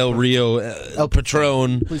Del Rio El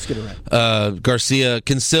Patron, Please get it right. Garcia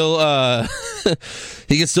can still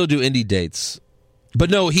he can still do indie dates. But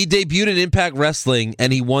no, he debuted in Impact Wrestling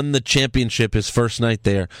and he won the championship his first night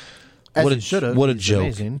there. As What he a should have. What a He's joke!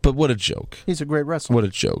 amazing. But what a joke! He's a great wrestler. What a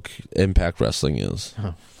joke! Impact Wrestling is.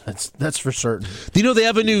 That's for certain. Do you know they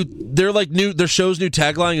have their show's new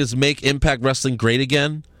tagline is "Make Impact Wrestling Great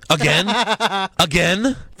Again."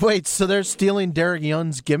 Again, Wait, so they're stealing Derek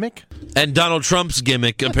Young's gimmick? and Donald Trump's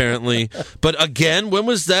gimmick apparently. But again, when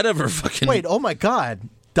was that ever fucking? Wait, oh my God.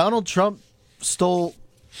 Donald Trump stole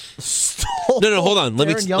No, hold on. Let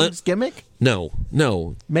me- Darren Young's gimmick? No.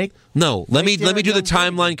 Let Make me Darren do the Young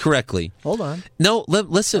timeline correctly. Hold on. No,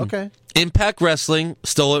 listen. Okay. Impact Wrestling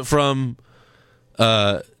stole it from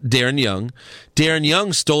Darren Young. Darren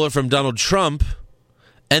Young stole it from Donald Trump,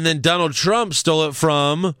 and then Donald Trump stole it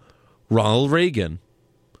from Ronald Reagan.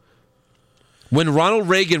 When Ronald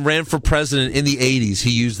Reagan ran for president in the 80s,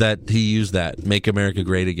 he used that "Make America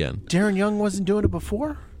Great Again." Darren Young wasn't doing it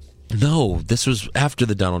before? No, this was after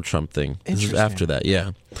the Donald Trump thing. This was Interesting. after that,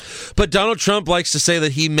 yeah. But Donald Trump likes to say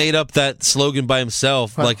that he made up that slogan by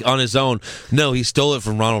himself, like on his own. No, he stole it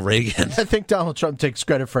from Ronald Reagan. I think Donald Trump takes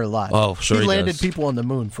credit for a lot. Oh, sure he landed does. people on the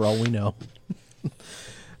moon, for all we know.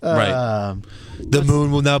 Right. The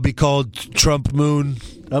moon will now be called Trump Moon.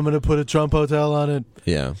 I'm going to put a Trump hotel on it,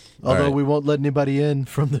 Yeah. although All right. we won't let anybody in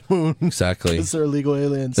from the moon. Exactly. Because they're illegal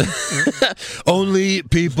aliens. Only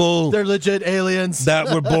people They're legit aliens. that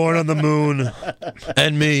were born on the moon.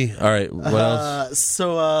 And me. All right. What else?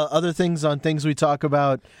 So other things on things we talk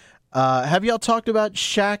about. Have y'all talked about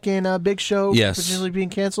Shaq and Big Show Yes. potentially being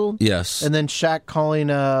canceled? Yes. And then Shaq calling,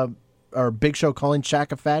 or Big Show calling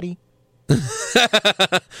Shaq a fatty?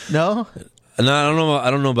 No? No,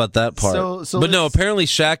 I don't know about that part. So but no, let's- apparently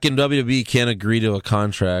Shaq and WWE can't agree to a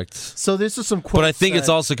contract. So this is some quotes. But I think it's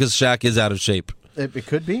that- also because Shaq is out of shape. It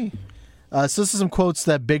could be. So this is some quotes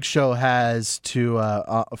that Big Show has to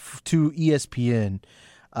ESPN.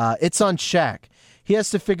 It's on Shaq. He has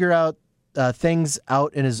to figure out things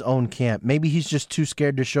out in his own camp. Maybe he's just too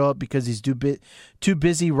scared to show up because he's too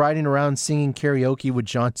busy riding around singing karaoke with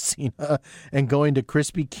John Cena and going to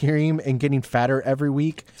Krispy Kreme and getting fatter every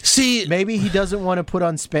week. See, Maybe he doesn't want to put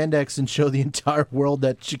on spandex and show the entire world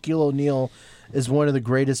that Shaquille O'Neal is one of the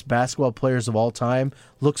greatest basketball players of all time.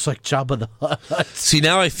 Looks like Jabba the Hutt.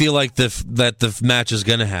 now I feel like that the match is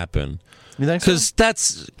going to happen. You think so?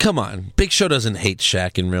 Because come on, Big Show doesn't hate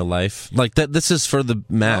Shaq in real life. Like that. This is for the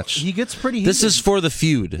match. He gets pretty heated. This is for the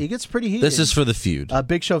feud. He gets pretty heated. This is for the feud.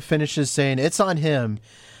 Big Show finishes saying, it's on him.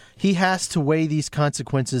 he has to weigh these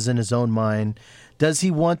consequences in his own mind. Does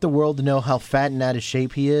he want the world to know how fat and out of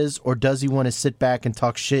shape he is, or does he want to sit back and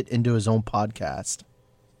talk shit into his own podcast?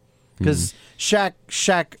 Because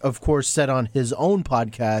Shaq, of course, said on his own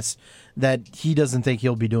podcast that he doesn't think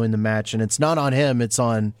he'll be doing the match, and it's not on him, it's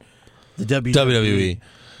on the WWE.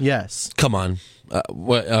 Yes. Come on.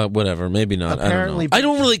 Whatever. Maybe not. Apparently- I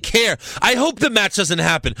don't really care. I hope the match doesn't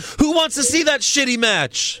happen. Who wants to see that shitty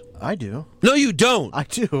match? I do. No, you don't. I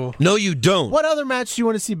do. No, you don't. What other match do you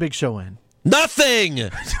want to see Big Show in? Nothing.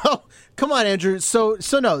 Oh, come on, Andrew. So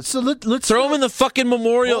let's Throw him in the fucking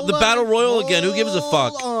memorial, the battle royal again. Who gives a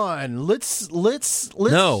fuck? Hold on. Let's.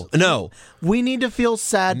 No. We need to feel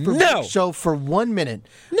sad for No. Big Show for 1 minute.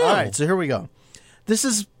 No. All right, so here we go. This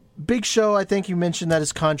is Big Show. I think you mentioned that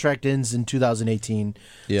his contract ends in 2018.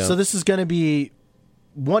 Yeah. So this is going to be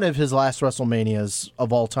one of his last WrestleManias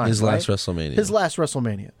of all time. His right? last WrestleMania. His last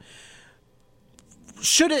WrestleMania.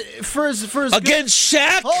 Should it for his Against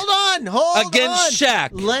Shaq? Hold on. Against Shaq.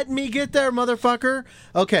 Let me get there, motherfucker.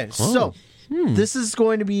 Okay, so this is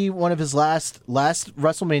going to be one of his last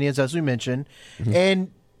WrestleManias, as we mentioned,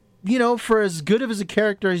 and for as good of as a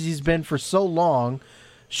character as he's been for so long,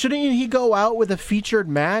 shouldn't he go out with a featured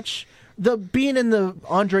match? Being in the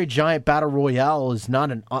Andre Giant Battle Royale is not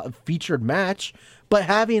a featured match, but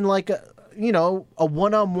having like a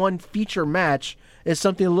one-on-one feature match is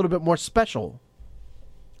something a little bit more special.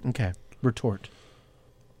 Okay, retort.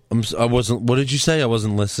 I wasn't. What did you say? I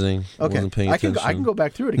wasn't listening. Okay, I wasn't paying attention. I can go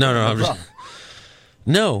back through it again. No, I'm just.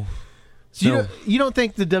 No. So No. you don't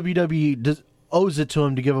think the WWE owes it to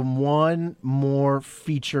him to give him one more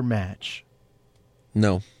feature match?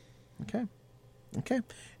 No. Okay.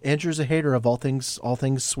 Andrew's a hater of all things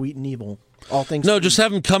sweet and evil. All things. No, sweet. just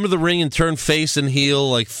have him come to the ring and turn face and heel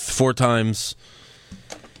like 4 times,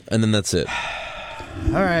 and then that's it.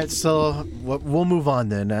 All right, so we'll move on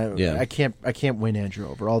then. Yeah. I can't win Andrew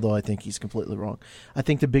over, although I think he's completely wrong. I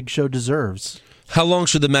think the Big Show deserves How long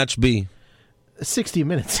should the match be? 60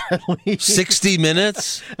 minutes at least. 60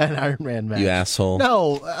 minutes? An Iron Man match. You asshole.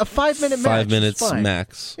 No, a 5-minute match. 5 is minutes fine.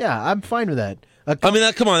 max. Yeah, I'm fine with that. I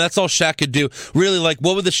mean, come on, that's all Shaq could do. Really, like,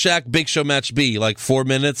 what would the Shaq Big Show match be? Like 4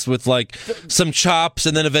 minutes with like some chops,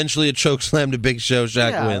 and then eventually a choke slam to Big Show.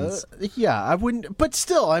 Shaq wins. Yeah, I wouldn't. But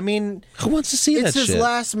still, I mean, Who wants to see it's that his shit?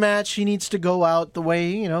 last match. He needs to go out the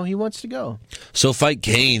way he wants to go. So fight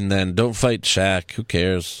Kane then. Don't fight Shaq. Who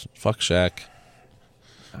cares? Fuck Shaq.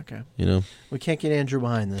 Okay, We can't get Andrew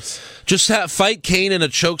behind this. Just fight Kane in a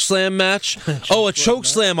chokeslam match. A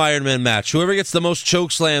chokeslam Iron Man match. Whoever gets the most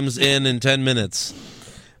chokeslams in 10 minutes.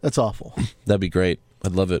 That's awful. That'd be great.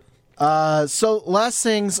 I'd love it. So last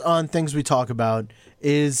things on things we talk about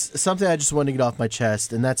is something I just want to get off my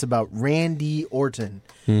chest, and that's about Randy Orton.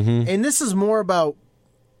 Mm-hmm. And this is more about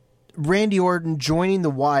Randy Orton joining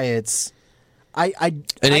the Wyatts. An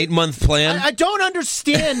 8-month plan? I don't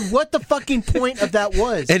understand what the fucking point of that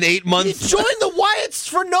was. An 8-month He joined the Wyatts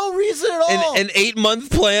for no reason at all. An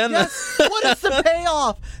 8-month plan? Yes. What is the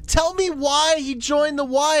payoff? Tell me why he joined the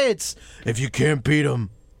Wyatts. If you can't beat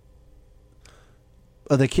him.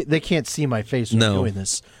 Oh, they can't see my face when I'm doing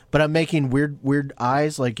this, but I'm making weird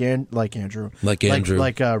eyes like Andrew, Like Andrew.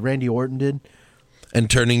 like Randy Orton did. And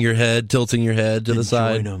turning your head, tilting your head to the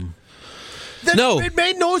side. Join him. No. It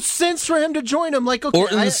made no sense for him to join him. Like, okay,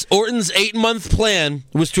 Orton's 8-month plan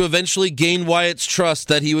was to eventually gain Wyatt's trust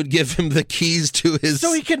that he would give him the keys to his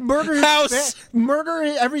so he could murder his house. murder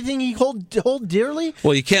everything he hold dearly.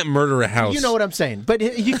 Well, you can't murder a house. You know what I'm saying? But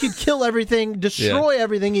he could kill everything, destroy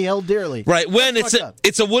everything he held dearly. Right. When That's fucked up.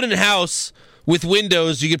 it's a wooden house with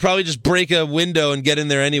windows, you could probably just break a window and get in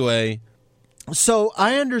there anyway. So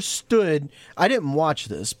I understood. I didn't watch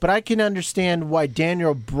this, but I can understand why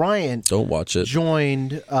Daniel Bryan Don't watch it.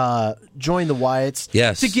 joined the Wyatts.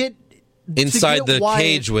 Yes. to get Inside the Wyatt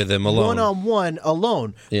cage with him alone. 1-on-1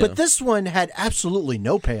 alone. Yeah. But this one had absolutely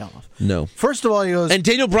no payoff. No. First of all, he goes, And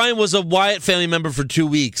Daniel Bryan was a Wyatt family member for 2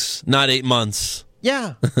 weeks, not 8 months.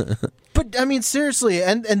 yeah. But I mean, seriously,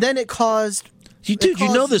 and then it caused. Dude,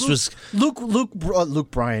 you know this was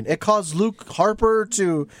Luke Bryan. It caused Luke Harper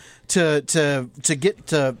to get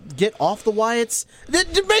off the Wyatts.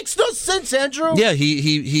 That makes no sense, Andrew. Yeah,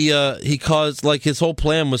 he caused, like, his whole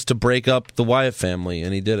plan was to break up the Wyatt family,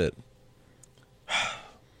 and he did it.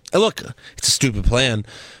 And look, it's a stupid plan,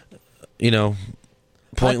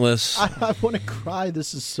 pointless, I want to cry.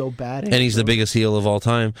 This is so bad. and he's the Andrew. biggest heel of all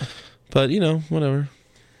time. But whatever.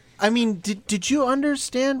 I mean, did you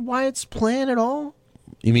understand Wyatt's plan at all?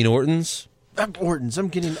 You mean Orton's? Orton's.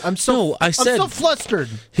 I'm No, so said- flustered.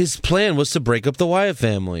 His plan was to break up the Wyatt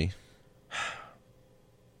family.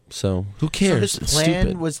 So who So cares? his It's plan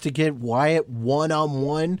stupid. was to get Wyatt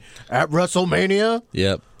one-on-one at WrestleMania.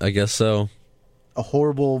 Yep, I guess so. A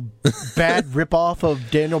horrible, bad ripoff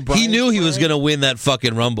of Daniel Bryan. He knew he was going to win that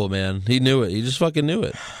fucking Rumble, man. He knew it. He just fucking knew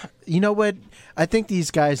it. You know what? I think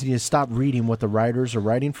these guys need to stop reading what the writers are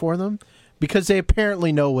writing for them because they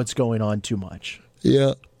apparently know what's going on too much.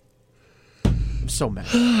 Yeah. I'm so mad.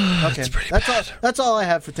 Okay, that's all I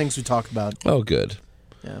have for things we talk about. Oh, good.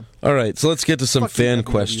 Yeah. All right, so let's get to some Fuck you, fan WWE.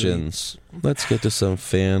 questions. Let's get to some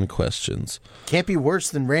fan questions. Can't be worse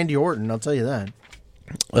than Randy Orton, I'll tell you that.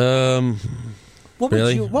 What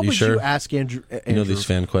Really? would You you sure? ask Andrew? You know these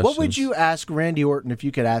fan What would questions. you ask Randy Orton if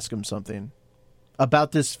you could ask him something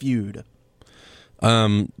about this feud?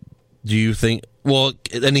 Do you think? Well,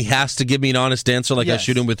 and he has to give me an honest answer, like I Yes.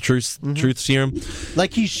 shoot him with truth serum.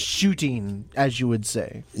 Like he's shooting, as you would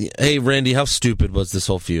say. Hey, Randy, how stupid was this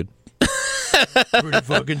whole feud? Pretty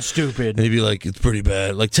fucking stupid. And he'd be like, "It's pretty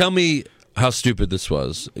bad." Like, tell me how stupid this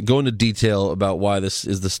was. Go into detail about why this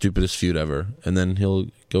is the stupidest feud ever, and then he'll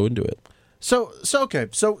go into it. So okay.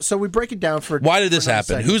 So we break it down for. Why did this for another happen?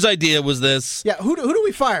 segment. Whose idea was this? Yeah, who do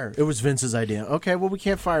we fire? It was Vince's idea. Okay, well we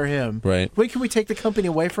can't fire him. Right. Wait, can we take the company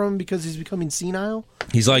away from him because he's becoming senile?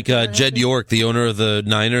 He's like Jed York, the owner of the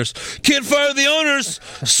Niners. Can't fire the owners.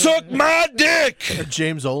 Suck my dick. Or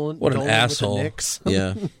James Dolan. What an Dolan with the asshole. Knicks.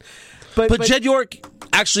 Yeah. But But Jed York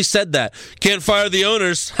actually said that. Can't fire the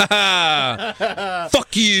owners. Ha ha.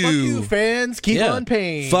 Fuck you. fuck you, fans. Keep Yeah. on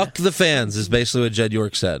paying. Fuck the fans is basically what Jed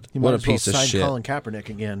York said. You What might a as well piece of sign shit. Colin Kaepernick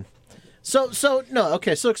again. So no,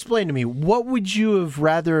 okay. So explain to me, what would you have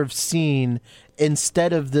rather have seen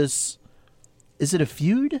instead of this? Is it a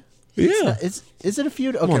feud? Yeah. Is it a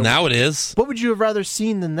feud? Okay. Well, now it is. What would you have rather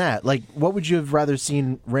seen than that? Like, what would you have rather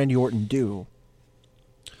seen Randy Orton do?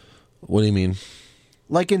 What do you mean?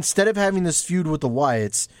 Like, instead of having this feud with the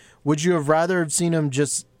Wyatts, would you have rather have seen him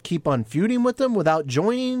just keep on feuding with them without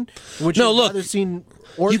joining? Would you No, have look, rather seen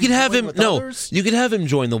Orton You could have join him. with No, others? you could have him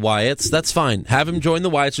join the Wyatts. That's fine. Have him join the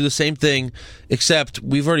Wyatts. Do the same thing, except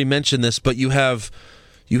we've already mentioned this. But you have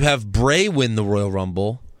Bray win the Royal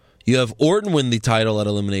Rumble. You have Orton win the title at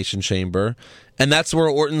Elimination Chamber, and that's where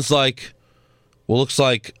Orton's like, "Well, looks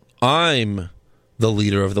like I'm the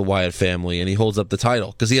leader of the Wyatt family," and he holds up the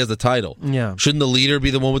title because he has the title. Yeah. Shouldn't the leader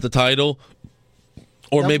be the one with the title?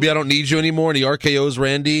 Or maybe I don't need you anymore, and he RKO's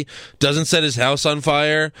Randy, doesn't set his house on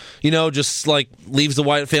fire, just like leaves the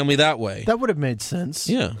Wyatt family that way. That would have made sense.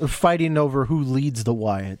 Yeah. Fighting over who leads the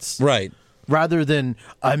Wyatts. Right, Rather than,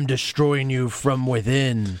 I'm destroying you from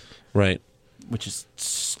within, right. which is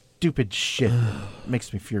stupid shit.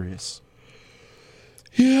 Makes me furious.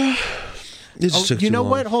 It just took You too know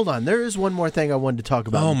long. what? Hold on. There is one more thing I wanted to talk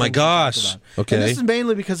about. Oh, my Things to talk gosh. about. Okay. And this is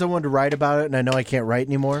mainly because I wanted to write about it, and I know I can't write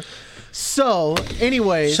anymore. So,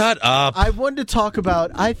 anyways, Shut up. I wanted to talk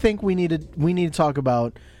about. I think we need to talk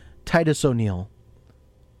about Titus O'Neil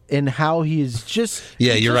and how he is just.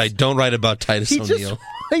 Yeah, he you're just- right. Don't write about Titus He O'Neil.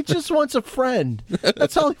 he just wants a friend.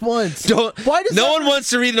 That's all he wants. Don't. Why does no one wants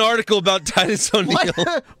to read an article about Titus O'Neil.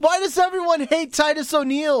 Why does everyone hate Titus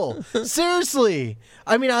O'Neil? Seriously.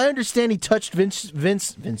 I mean, I understand he touched Vince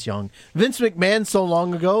McMahon so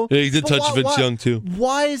long ago. Yeah, he did but touch Vince Young, too.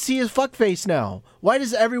 Why is he a fuckface now? Why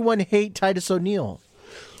does everyone hate Titus O'Neil?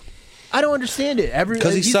 I don't understand it.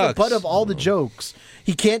 'Cause he he's sucks. the butt of all the jokes.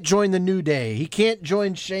 He can't join the New Day. He can't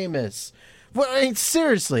join Sheamus. Well, I mean,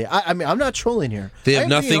 seriously. I mean, I'm not trolling here. They I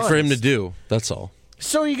have am being nothing for him to honest. do. That's all.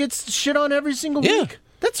 So he gets shit on every single Yeah. week.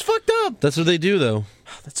 That's fucked up. That's what they do, though.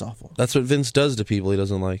 That's awful. That's what Vince does to people he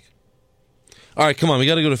doesn't like. All right, come on. We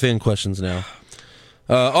got to go to fan questions now.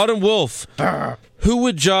 Autumn Wolf. Who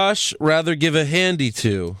would Josh rather give a handy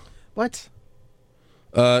to? What?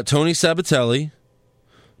 Tony Sabatelli,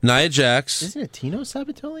 Nia Jax. Isn't it Tino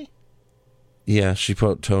Sabatelli? Yeah, she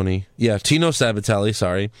put Tony. Yeah, Tino Sabatelli,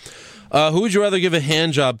 sorry. Who would you rather give a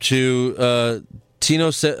hand job to?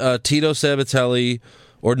 Tito Sabatelli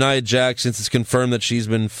or Nia Jax, since it's confirmed that she's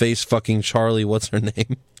been face fucking Charlie. What's her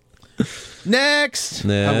name? Next. I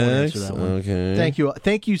won't answer that one. Okay. Thank you.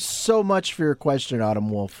 Thank you so much for your question, Autumn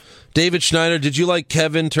Wolf. David Schneider, did you like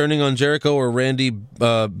Kevin turning on Jericho or Randy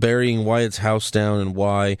burying Wyatt's house down, and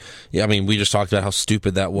why? Yeah, I mean, we just talked about how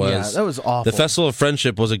stupid that was. Yeah, that was awful. The Festival of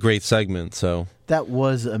Friendship was a great segment, so. That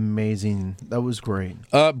was amazing. That was great.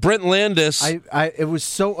 Brent Landis. It was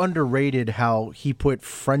so underrated how he put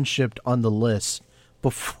Friendship on the list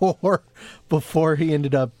before he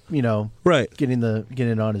ended up, Right. getting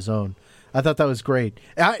it on his own. I thought that was great.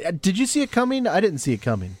 Did you see it coming? I didn't see it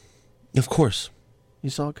coming. Of course. You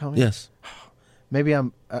saw it coming? Yes. Maybe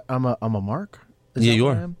I'm a mark. Is Yeah, that you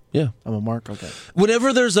what I are. am? Yeah. I'm a mark. Okay.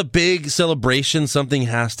 Whenever there's a big celebration, something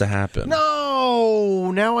has to happen. No,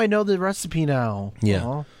 Oh, now I know the recipe now. Yeah.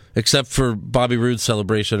 Aw. Except for Bobby Roode's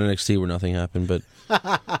celebration at NXT where nothing happened, but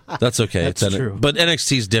that's okay. That's true. But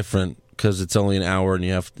NXT's different because it's only an hour and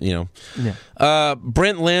you have, Yeah.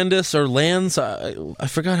 Brent Landis or Lands. I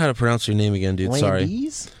forgot how to pronounce your name again, dude. Sorry.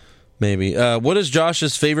 Landis? Maybe. What is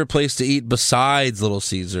Josh's favorite place to eat besides Little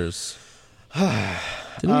Caesars?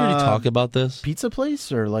 Didn't we already talk about this? Pizza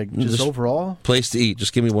place or like just overall? Place to eat.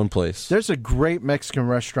 Just give me one place. There's a great Mexican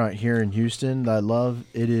restaurant here in Houston that I love.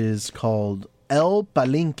 It is called El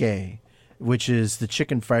Palenque, which is the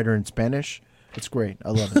chicken fighter in Spanish. It's great. I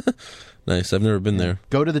love it. Nice. I've never been there.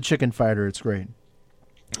 Go to the chicken fighter. It's great.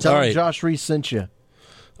 Tell All him right. Josh Reese sent you.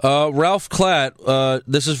 Ralph Klatt.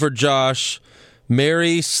 This is for Josh.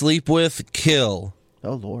 Marry, sleep with, kill.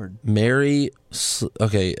 Oh, Lord.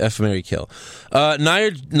 Okay, F Mary kill.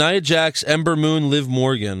 Nia Jax, Ember Moon, Liv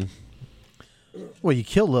Morgan. Well, you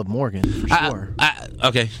kill Liv Morgan, for sure.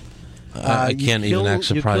 Okay. I You can't even act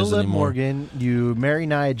You surprised kill Liv anymore. Morgan, you marry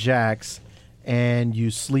Nia Jax, and you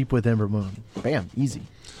sleep with Ember Moon. Bam, easy.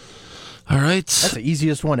 All right. That's the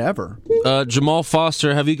easiest one ever. Jamal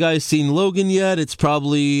Foster, have you guys seen Logan yet? It's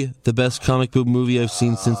probably the best comic book movie I've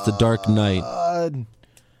seen since The Dark Knight.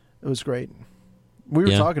 It was great. We were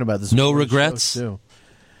Yeah. talking about this. No before the show, regrets? too.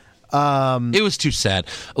 It was too sad.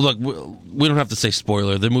 Look, we don't have to say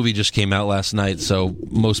spoiler. The movie just came out last night, so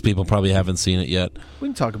most people probably haven't seen it yet. We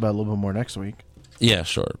can talk about it a little bit more next week. Yeah,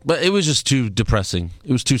 sure. But it was just too depressing.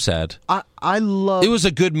 It was too sad. I love It was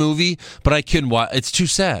a good movie, but I couldn't watch. It's too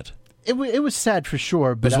sad. it. It was sad for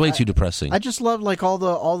sure, It but was way too depressing. I just love like all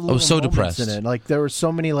the little was so moments depressed. in it. Like there were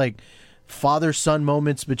so many like father son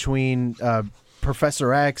moments between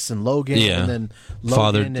Professor X and Logan, Yeah. and then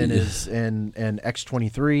Father- Logan and his and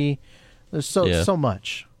X-23. There's Yeah. so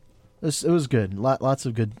much. It was good. Lots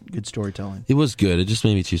of good storytelling. It was good. It just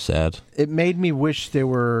made me too sad. It made me wish they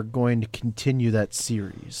were going to continue that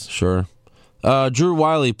series. Sure. Drew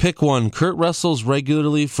Wiley, pick one. Kurt wrestles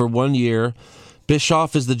regularly for 1 year.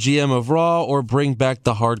 Bischoff is the GM of Raw, or bring back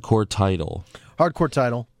the hardcore title. Hardcore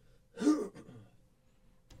title.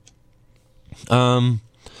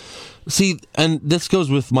 See, and this goes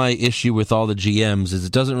with my issue with all the GMs, is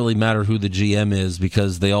it doesn't really matter who the GM is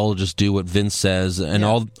because they all just do what Vince says. And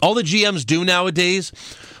all the GMs do nowadays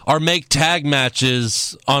are make tag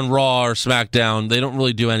matches on Raw or SmackDown. They don't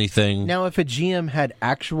really do anything. Now, if a GM had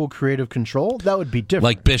actual creative control, that would be different.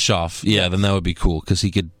 Like Bischoff, yeah, then that would be cool because he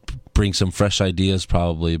could bring some fresh ideas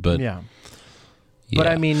probably. But yeah. But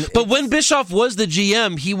yeah. I mean, but when Bischoff was the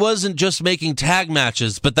GM, he wasn't just making tag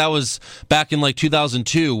matches, but that was back in like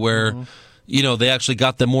 2002 where, they actually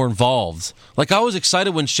got them more involved. Like I was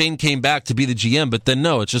excited when Shane came back to be the GM, but then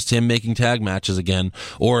no, it's just him making tag matches again.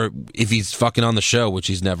 Or if he's fucking on the show, which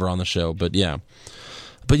he's never on the show, but yeah.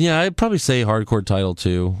 But yeah, I'd probably say hardcore title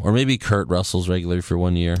too. Or maybe Kurt wrestles regularly for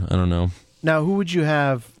 1 year. I don't know. now who would you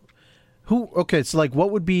have? Okay, so like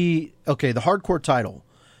what would be, the hardcore title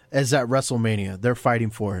is at WrestleMania. They're fighting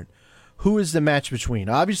for it. Who is the match between?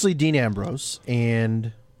 Obviously Dean Ambrose,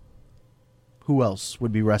 and who else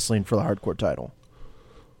would be wrestling for the hardcore title?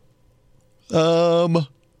 Because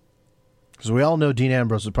we all know Dean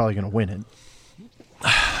Ambrose is probably going to win it.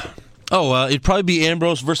 It'd probably be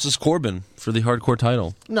Ambrose versus Corbin for the hardcore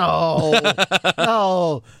title. No,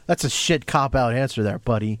 no, that's a shit cop-out answer there,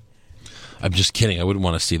 buddy. I'm just kidding. I wouldn't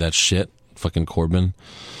want to see that shit. Fucking Corbin.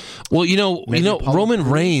 Well, Maybe Apollo Roman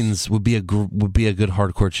Crews? Reigns would be a good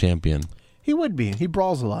hardcore champion. He would be. He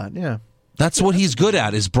brawls a lot, yeah. That's what he's good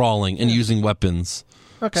at, is brawling and using weapons.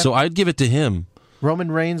 Okay. So I'd give it to him.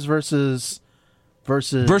 Roman Reigns versus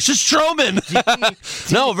Versus Strowman.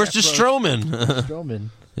 No, versus Strowman. Strowman.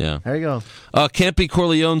 Yeah. There you go. Campy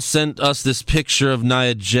Corleone sent us this picture of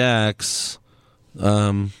Nia Jax. I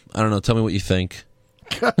don't know. Tell me what you think.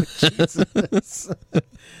 Jesus.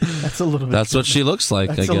 That's a little bit. That's what she looks like,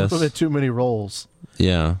 That's I a guess. little bit too many rolls.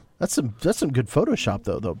 Yeah. That's some good Photoshop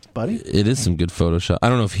though, buddy. It is some good Photoshop. I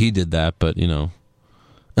don't know if he did that, but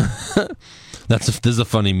this is a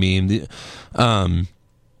funny meme. They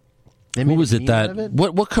What made was a it meme that out of it?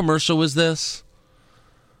 what commercial was this?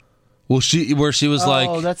 Well, she was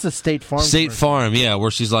like that's a State Farm. State commercial. Farm, yeah,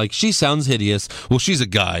 where she's like, she sounds hideous. Well, she's a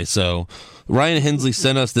guy, so Ryan Hensley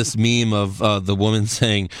sent us this meme of the woman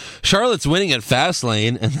saying, Charlotte's winning at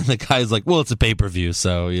Fastlane, and then the guy's like, well, it's a pay-per-view,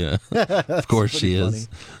 so yeah. Of course she is.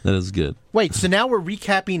 That is good. Wait, so now we're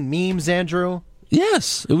recapping memes, Andrew?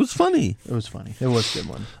 Yes, it was funny. It was funny. It was a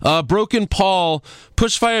good one. Broken Paul,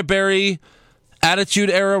 Pushfire Barry, Attitude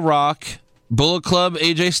Era Rock, Bullet Club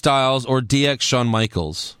AJ Styles, or DX Shawn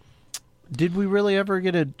Michaels. Did we really ever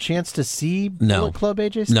get a chance to see No. Bullet Club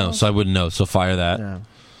AJ Styles? No, so I wouldn't know. So fire that.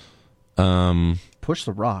 Yeah. Push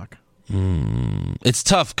the Rock. It's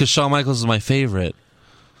tough because Shawn Michaels is my favorite.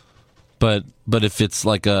 But if it's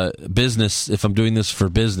like a business, if I'm doing this for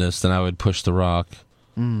business, then I would push The Rock.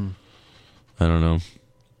 I don't know.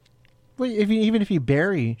 Well, even if you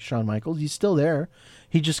bury Shawn Michaels, he's still there.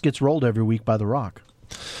 He just gets rolled every week by The Rock.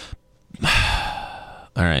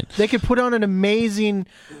 All right. They could put on an amazing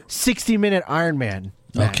 60-minute Iron Man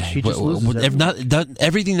match. Okay. He just loses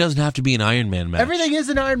Everything doesn't have to be an Iron Man match. Everything is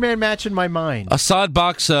an Iron Man match in my mind. Assad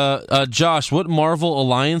Box, Josh, what Marvel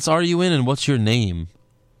Alliance are you in, and what's your name?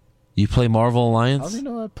 You play Marvel Alliance? How do you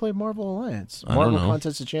know I play Marvel Alliance? I Marvel don't know.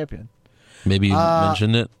 Contest of Champion. Maybe you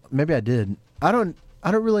mentioned it. Maybe I did. I don't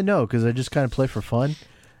really know because I just kind of play for fun,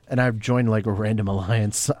 and I've joined like a random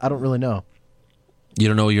alliance. I don't really know. You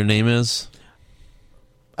don't know what your name is?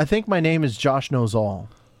 I think my name is Josh Knows All.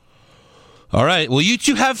 All right. Well, you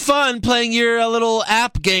two have fun playing your little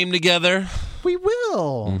app game together. We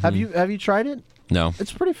will. Mm-hmm. Have you tried it? No.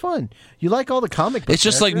 It's pretty fun. You like all the comic book It's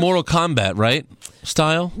just like characters? Mortal Kombat, right?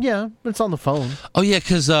 Style? Yeah, but it's on the phone. Oh, yeah,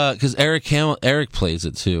 because Eric plays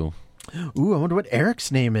it, too. Ooh, I wonder what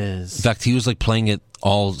Eric's name In is. fact, he was like playing it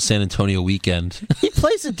all San Antonio weekend. He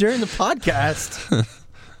plays it during the podcast.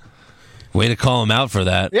 Way to call him out for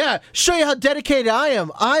that. Yeah, show you how dedicated I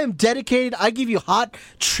am. I am dedicated. I give you hot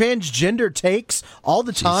transgender takes all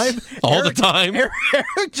the time. All the time? Eric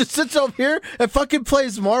just sits over here and fucking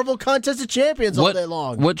plays Marvel Contest of Champions all day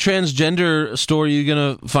long. What transgender story are you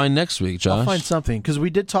going to find next week, Josh? I'll find something because we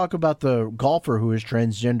did talk about the golfer who is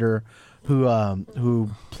transgender, who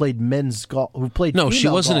played men's golf, who played. No, she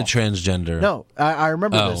female wasn't golf. a transgender. No, I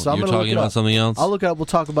remember Oh, this. So I'm you're gonna look talking it about up. something else? I'll look it up. We'll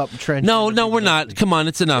talk about transgender. No, people we're next not. week. Come on,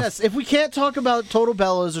 it's enough. Yes, if we can't talk about Total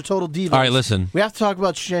Bellas or Total Divas, All right, listen. we have to talk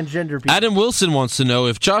about transgender people. Adam Wilson wants to know,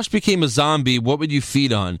 if Josh became a zombie, what would you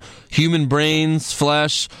feed on? Human brains,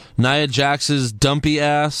 flesh, Nia Jax's dumpy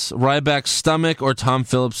ass, Ryback's stomach, or Tom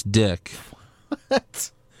Phillips' dick?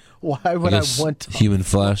 Why would I guess want to human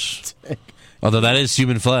flesh? Although that is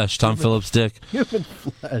human flesh, Tom Phillips' dick. human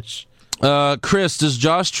flesh? Chris, does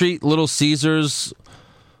Josh treat Little Caesars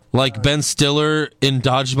like Ben Stiller in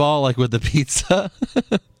Dodgeball, like with the pizza?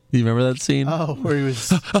 You remember that scene? Oh, where he was.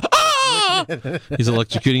 He's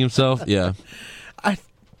electrocuting himself? Yeah.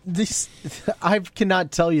 I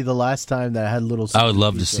cannot tell you the last time that I had Little. I would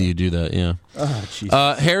love to pizza. see you do that, yeah. Oh,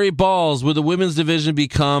 Jesus. Harry Balls, would the women's division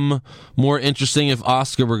become more interesting if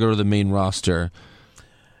Asuka were to go to the main roster?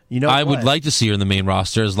 You know, I would what? like to see her in the main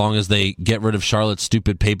roster as long as they get rid of Charlotte's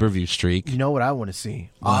stupid pay-per-view streak. You know what I want to see?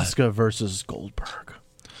 Asuka versus Goldberg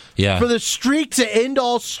Yeah. for the streak to end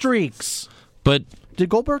all streaks. But, Did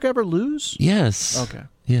Goldberg ever lose? yes. Okay,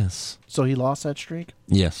 Yes. so he lost that streak.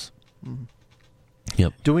 Yes.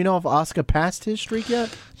 Yep. Do we know if Asuka passed his streak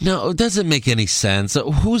yet? No, it doesn't make any sense.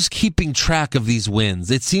 Who's keeping track of these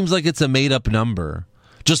wins? It seems like it's a made-up number.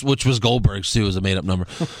 Just which was Goldberg's too, is a made-up number.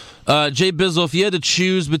 Jay Bizzle, if you had to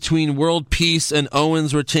choose between World Peace and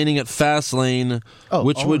Owens retaining at Fastlane,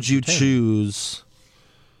 which would Owens you retaining. choose?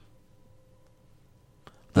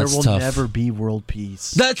 That's there will tough. never be world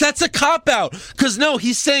peace. That's a cop-out. Because, no,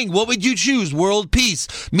 he's saying, what would you choose? World Peace.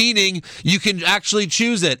 Meaning, you can actually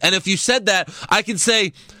choose it. And if you said that, I can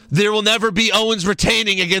say, there will never be Owens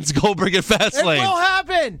retaining against Goldberg at It will Fastlane.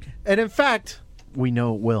 happen, and in fact, we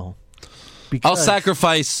know it will. Because I'll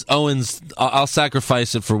sacrifice Owens. I'll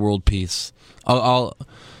sacrifice it for World Peace.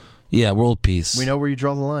 Yeah, World Peace. We know where you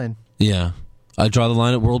draw the line, Yeah. I draw the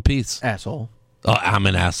line at World Peace. asshole. Oh, I'm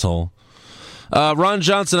an asshole. Ron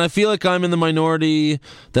Johnson, I feel like I'm in the minority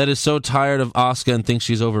that is so tired of Asuka and thinks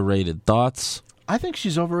she's overrated. Thoughts? I think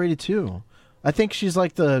she's overrated too. I think she's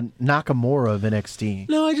like the Nakamura of NXT.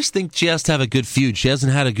 No, I just think she has to have a good feud. She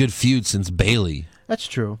hasn't had a good feud since Bayley. That's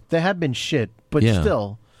true. They have been shit, but Yeah.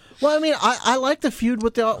 still. Well, I mean, I like the feud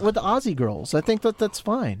with the Aussie girls. I think that's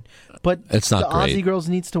fine. But It's not the great. Aussie girls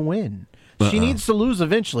needs to win. She needs to lose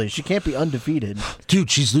eventually. She can't be undefeated. Dude,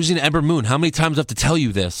 she's losing to Ember Moon. How many times do I have to tell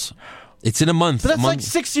you this? It's in a month. But that's A like month.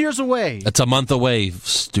 6 years away. That's a month away,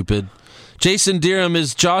 stupid. Jason Deerham,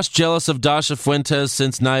 is Josh jealous of Dasha Fuentes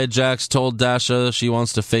since Nia Jax told Dasha she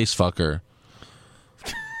wants to face fuck her?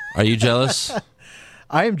 Are you jealous?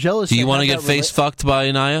 I am jealous. Do you they want to have get that face fucked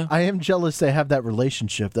by Nia? I am jealous they have that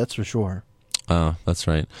relationship. That's for sure. Oh, that's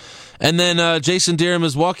right. And then Jason Deerham,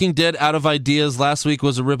 is Walking Dead out of ideas? Last week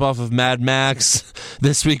was a ripoff of Mad Max.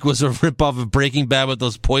 This week was a ripoff of Breaking Bad with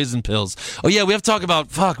those poison pills. Oh, yeah, we have to talk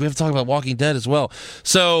about Walking Dead as well.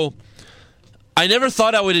 So I never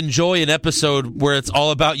thought I would enjoy an episode where it's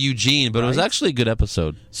all about Eugene, but it was actually a good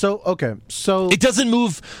episode. So, okay. So, It doesn't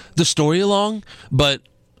move the story along, but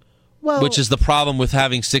Well, which is the problem with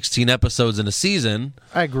having 16 episodes in a season.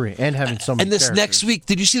 I agree, and having so many. And this characters. next week,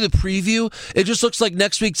 did you see the preview? It just looks like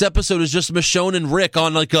next week's episode is just Michonne and Rick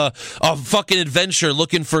on like a fucking adventure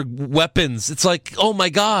looking for weapons. It's like, oh my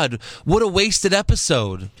God, what a wasted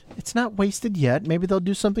episode. It's not wasted yet. Maybe they'll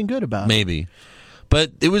do something good about it. Maybe.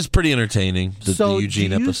 But it was pretty entertaining, the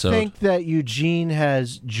Eugene episode. Do you think that Eugene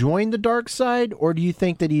has joined the dark side, or do you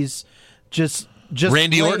think that he's just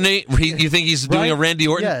Randy Orton? You think he's doing a Randy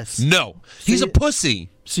Orton? Yes. No. He's a pussy.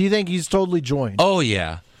 So you think he's totally joined? Oh,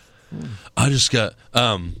 yeah. I just got,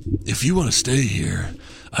 if you want to stay here,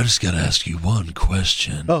 I just got to ask you one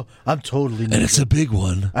question. Oh, I'm totally Negan. And it's a big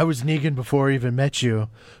one. I was Negan before I even met you.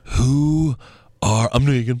 I'm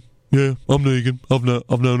Negan. Yeah, I'm Negan.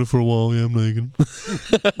 I've known it for a while. Yeah, I'm Negan.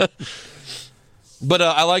 But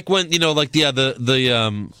I like when, his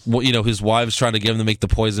wife's trying to get him to make the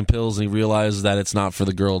poison pills, and he realizes that it's not for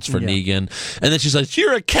the girl, it's for Negan. And then she's like,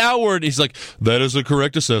 "You're a coward." He's like, "That is a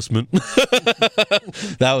correct assessment."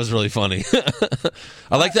 That was really funny.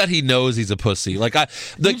 I like that he knows he's a pussy. Like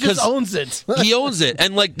He just owns it. He owns it,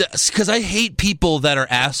 and like, because I hate people that are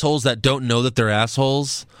assholes that don't know that they're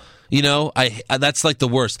assholes. You know, that's like the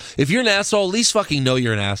worst. If you're an asshole, at least fucking know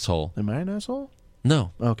you're an asshole. Am I an asshole?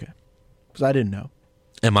 No. Okay. Because I didn't know.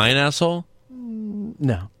 Am I an asshole?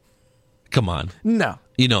 No. Come on. No.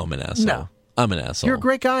 You know I'm an asshole. No. I'm an asshole. You're a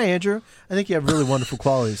great guy, Andrew. I think you have really wonderful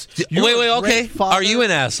qualities. Wait, okay. Are you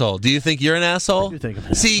an asshole? Do you think you're an asshole? I do think I'm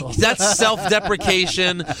an See, asshole. that's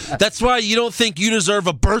self-deprecation. That's why you don't think you deserve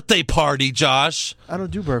a birthday party, Josh. I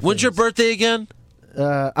don't do birthdays. When's your birthday again?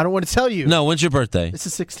 I don't want to tell you. No, when's your birthday? It's the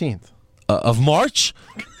 16th Of March?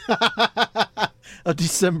 of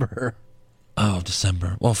December. Oh,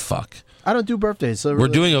 December. Well, fuck. I don't do birthdays, so it We're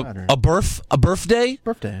really doing doesn't matter. a birthday?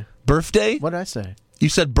 birthday. Birthday? What did I say? You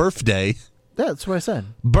said birthday. That's what I said.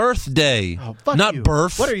 Birthday. Oh, fuck Not you.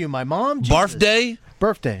 birth. What are you, my mom? Jesus. Birthday?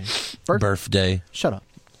 Birthday. Birthday. Shut up.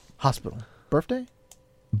 Hospital. Birthday?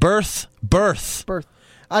 Birth. Birth.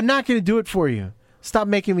 I'm not going to do it for you. Stop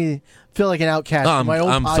making me feel like an outcast. No, in my own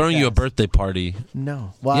I'm throwing you a podcast. birthday party.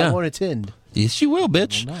 No. Well, Yeah. I won't attend. Yes, you will,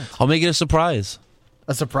 bitch. will not. I'll make it a surprise.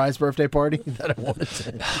 A surprise birthday party that I won't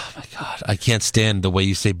attend. God, I can't stand the way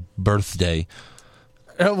you say birthday.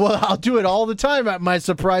 Well, I'll do it all the time at my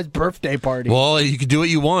surprise birthday party. Well, you can do what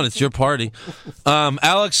you want. It's your party.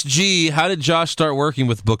 Alex G, how did Josh start working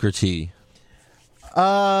with Booker T?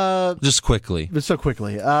 Just quickly. So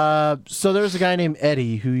quickly. So there was a guy named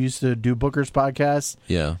Eddie who used to do Booker's podcast.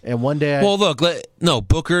 Yeah. And one day Well, look,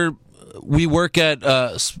 Booker, we work at,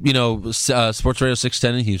 Sports Radio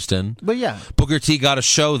 610 in Houston. But yeah. Booker T got a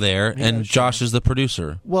show there, got and a Josh is the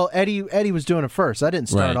producer. Well, Eddie was doing it first. I didn't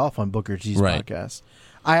start Right. off on Booker T's Right. podcast.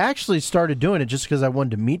 I actually started doing it just because I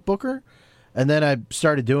wanted to meet Booker. And then I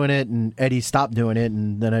started doing it, and Eddie stopped doing it,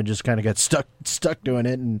 and then I just kind of got stuck doing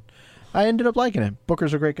it, and I ended up liking it.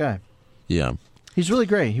 Booker's a great guy. Yeah. He's really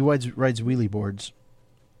great. He rides wheelie boards.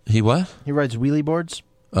 He what? He rides wheelie boards.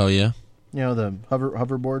 Oh, yeah? You know, the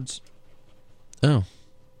hoverboards. Oh,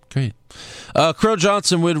 great. Crow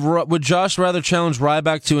Johnson, would Josh rather challenge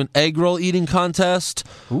Ryback to an egg roll eating contest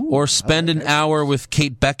or spend an hour with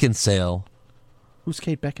Kate Beckinsale? Who's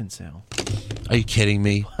Kate Beckinsale? Are you kidding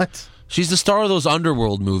me? What? She's the star of those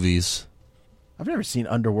Underworld movies. I've never seen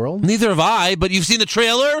Underworld. Neither have I, but you've seen the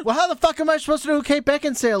trailer? Well, how the fuck am I supposed to know who Kate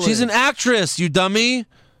Beckinsale is? She's an actress, you dummy.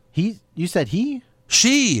 You said he?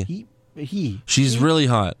 She. He. She's really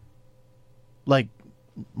hot. Like,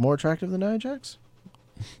 more attractive than Nia Jax?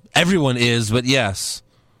 Everyone is, but yes.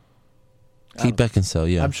 Kate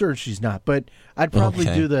Beckinsale, yeah. I'm sure she's not, but I'd probably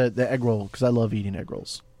Okay. do the egg roll because I love eating egg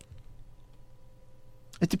rolls.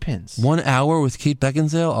 It depends. 1 hour with Kate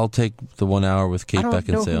Beckinsale? I'll take the 1 hour with Kate I don't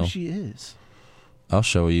know Beckinsale. who she is. I'll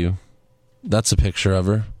show you. That's a picture of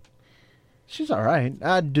her. She's all right.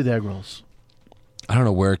 I'd do the egg rolls. I don't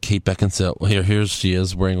know where Kate Beckinsale. Well, here she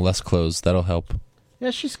is wearing less clothes. That'll help.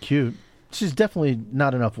 Yeah, she's cute. She's definitely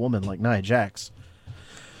not enough woman like Nia Jax.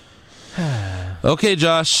 Okay,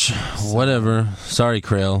 Josh. Whatever. Sorry,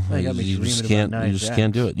 Crail. Now you got me You just dreaming can't. about You Nia just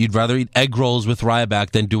can't do Jax. it. You'd rather eat egg rolls with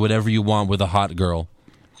Ryback than do whatever you want with a hot girl.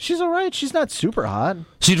 She's all right. She's not super hot.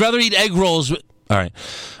 So you'd rather eat egg rolls with. All right.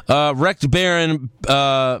 Wrecked Baron.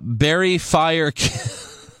 Barry Fire.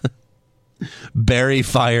 Barry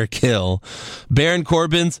Fire Kill. Baron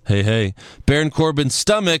Corbin's. Hey. Baron Corbin's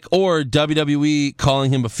stomach or WWE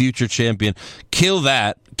calling him a future champion. Kill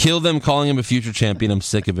that. Kill them calling him a future champion. I'm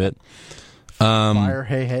sick of it. Fire,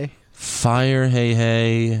 hey. Fire,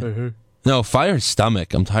 hey. No, fire his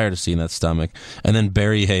stomach. I'm tired of seeing that stomach. And then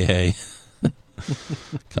Barry, hey.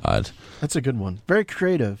 God. That's a good one. Very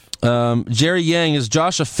creative. Jerry Yang, is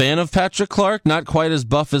Josh a fan of Patrick Clark? Not quite as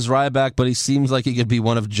buff as Ryback, but he seems like he could be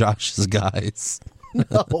one of Josh's guys.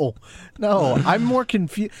 No, I'm more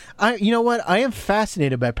confused. You know what? I am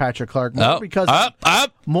fascinated by Patrick Clark more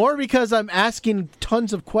because I'm asking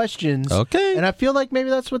tons of questions. Okay, and I feel like maybe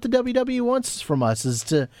that's what the WWE wants from us is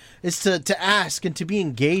to ask and to be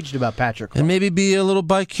engaged about Patrick Clark. And maybe be a little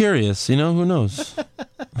bi-curious. You know, who knows?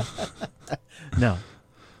 No.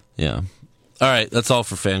 Yeah. All right, that's all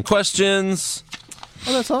for fan questions.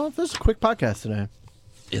 Oh, that's all. This is a quick podcast today.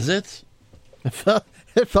 Is it? It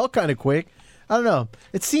felt kind of quick. I don't know.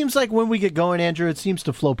 It seems like when we get going, Andrew, it seems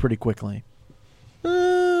to flow pretty quickly.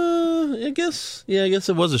 I guess. Yeah, I guess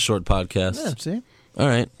it was a short podcast. Yeah, see? All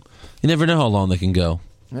right. You never know how long they can go.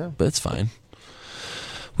 Yeah. But it's fine.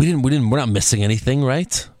 We're not missing anything,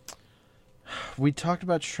 right? We talked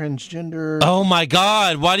about transgender. Oh my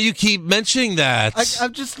God! Why do you keep mentioning that?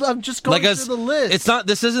 I'm just going through the list. It's not.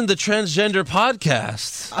 This isn't the transgender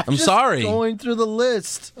podcast. I'm just sorry. Going through the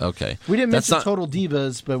list. Okay. We didn't mention Total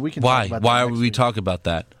Divas, but we can. Why? Talk about Why that would next we week. talk about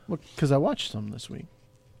that? Because I watched some this week.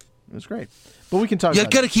 It was great, but we can talk. You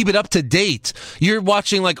about got to it. keep it up to date. You're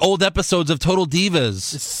watching like old episodes of Total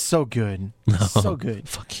Divas. It's so good. It's so good.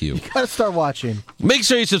 Fuck you. You got to start watching. Make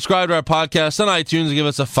sure you subscribe to our podcast on iTunes and give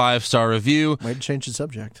us a 5-star review. Way to change the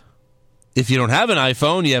subject. If you don't have an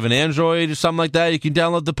iPhone, you have an Android or something like that, you can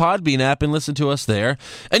download the Podbean app and listen to us there.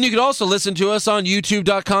 And you can also listen to us on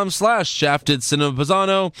youtube.com/Shafted Cinema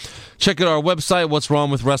Pisano. Check out our website,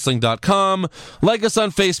 what'swrongwithwrestling.com. Like us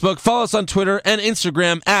on Facebook, follow us on Twitter and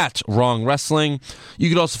Instagram at Wrong Wrestling. You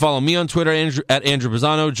can also follow me on Twitter at Andrew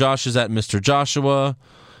Pisano. Josh is at Mr. Joshua.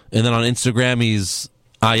 And then on Instagram,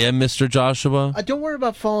 I am Mr. Joshua. Don't worry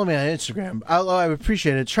about following me on Instagram. I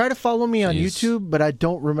appreciate it. Try to follow me on YouTube, but I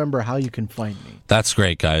don't remember how you can find me. That's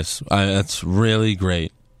great, guys. That's really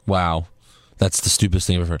great. Wow. That's the stupidest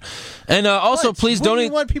thing I've ever heard. And also, please donate.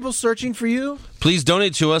 You want people searching for you? Please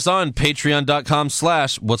donate to us on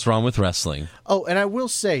patreon.com/What's Wrong with Wrestling. Oh, and I will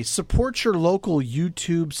say, support your local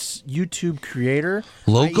YouTube creator.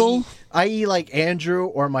 Local? i.e. like Andrew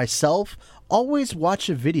or myself. Always watch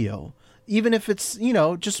a video. Even if it's,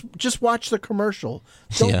 just watch the commercial.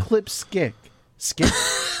 Don't clip skip.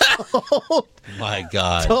 My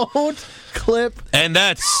God. Don't clip. And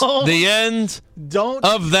that's the end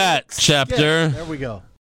of that chapter. There we go.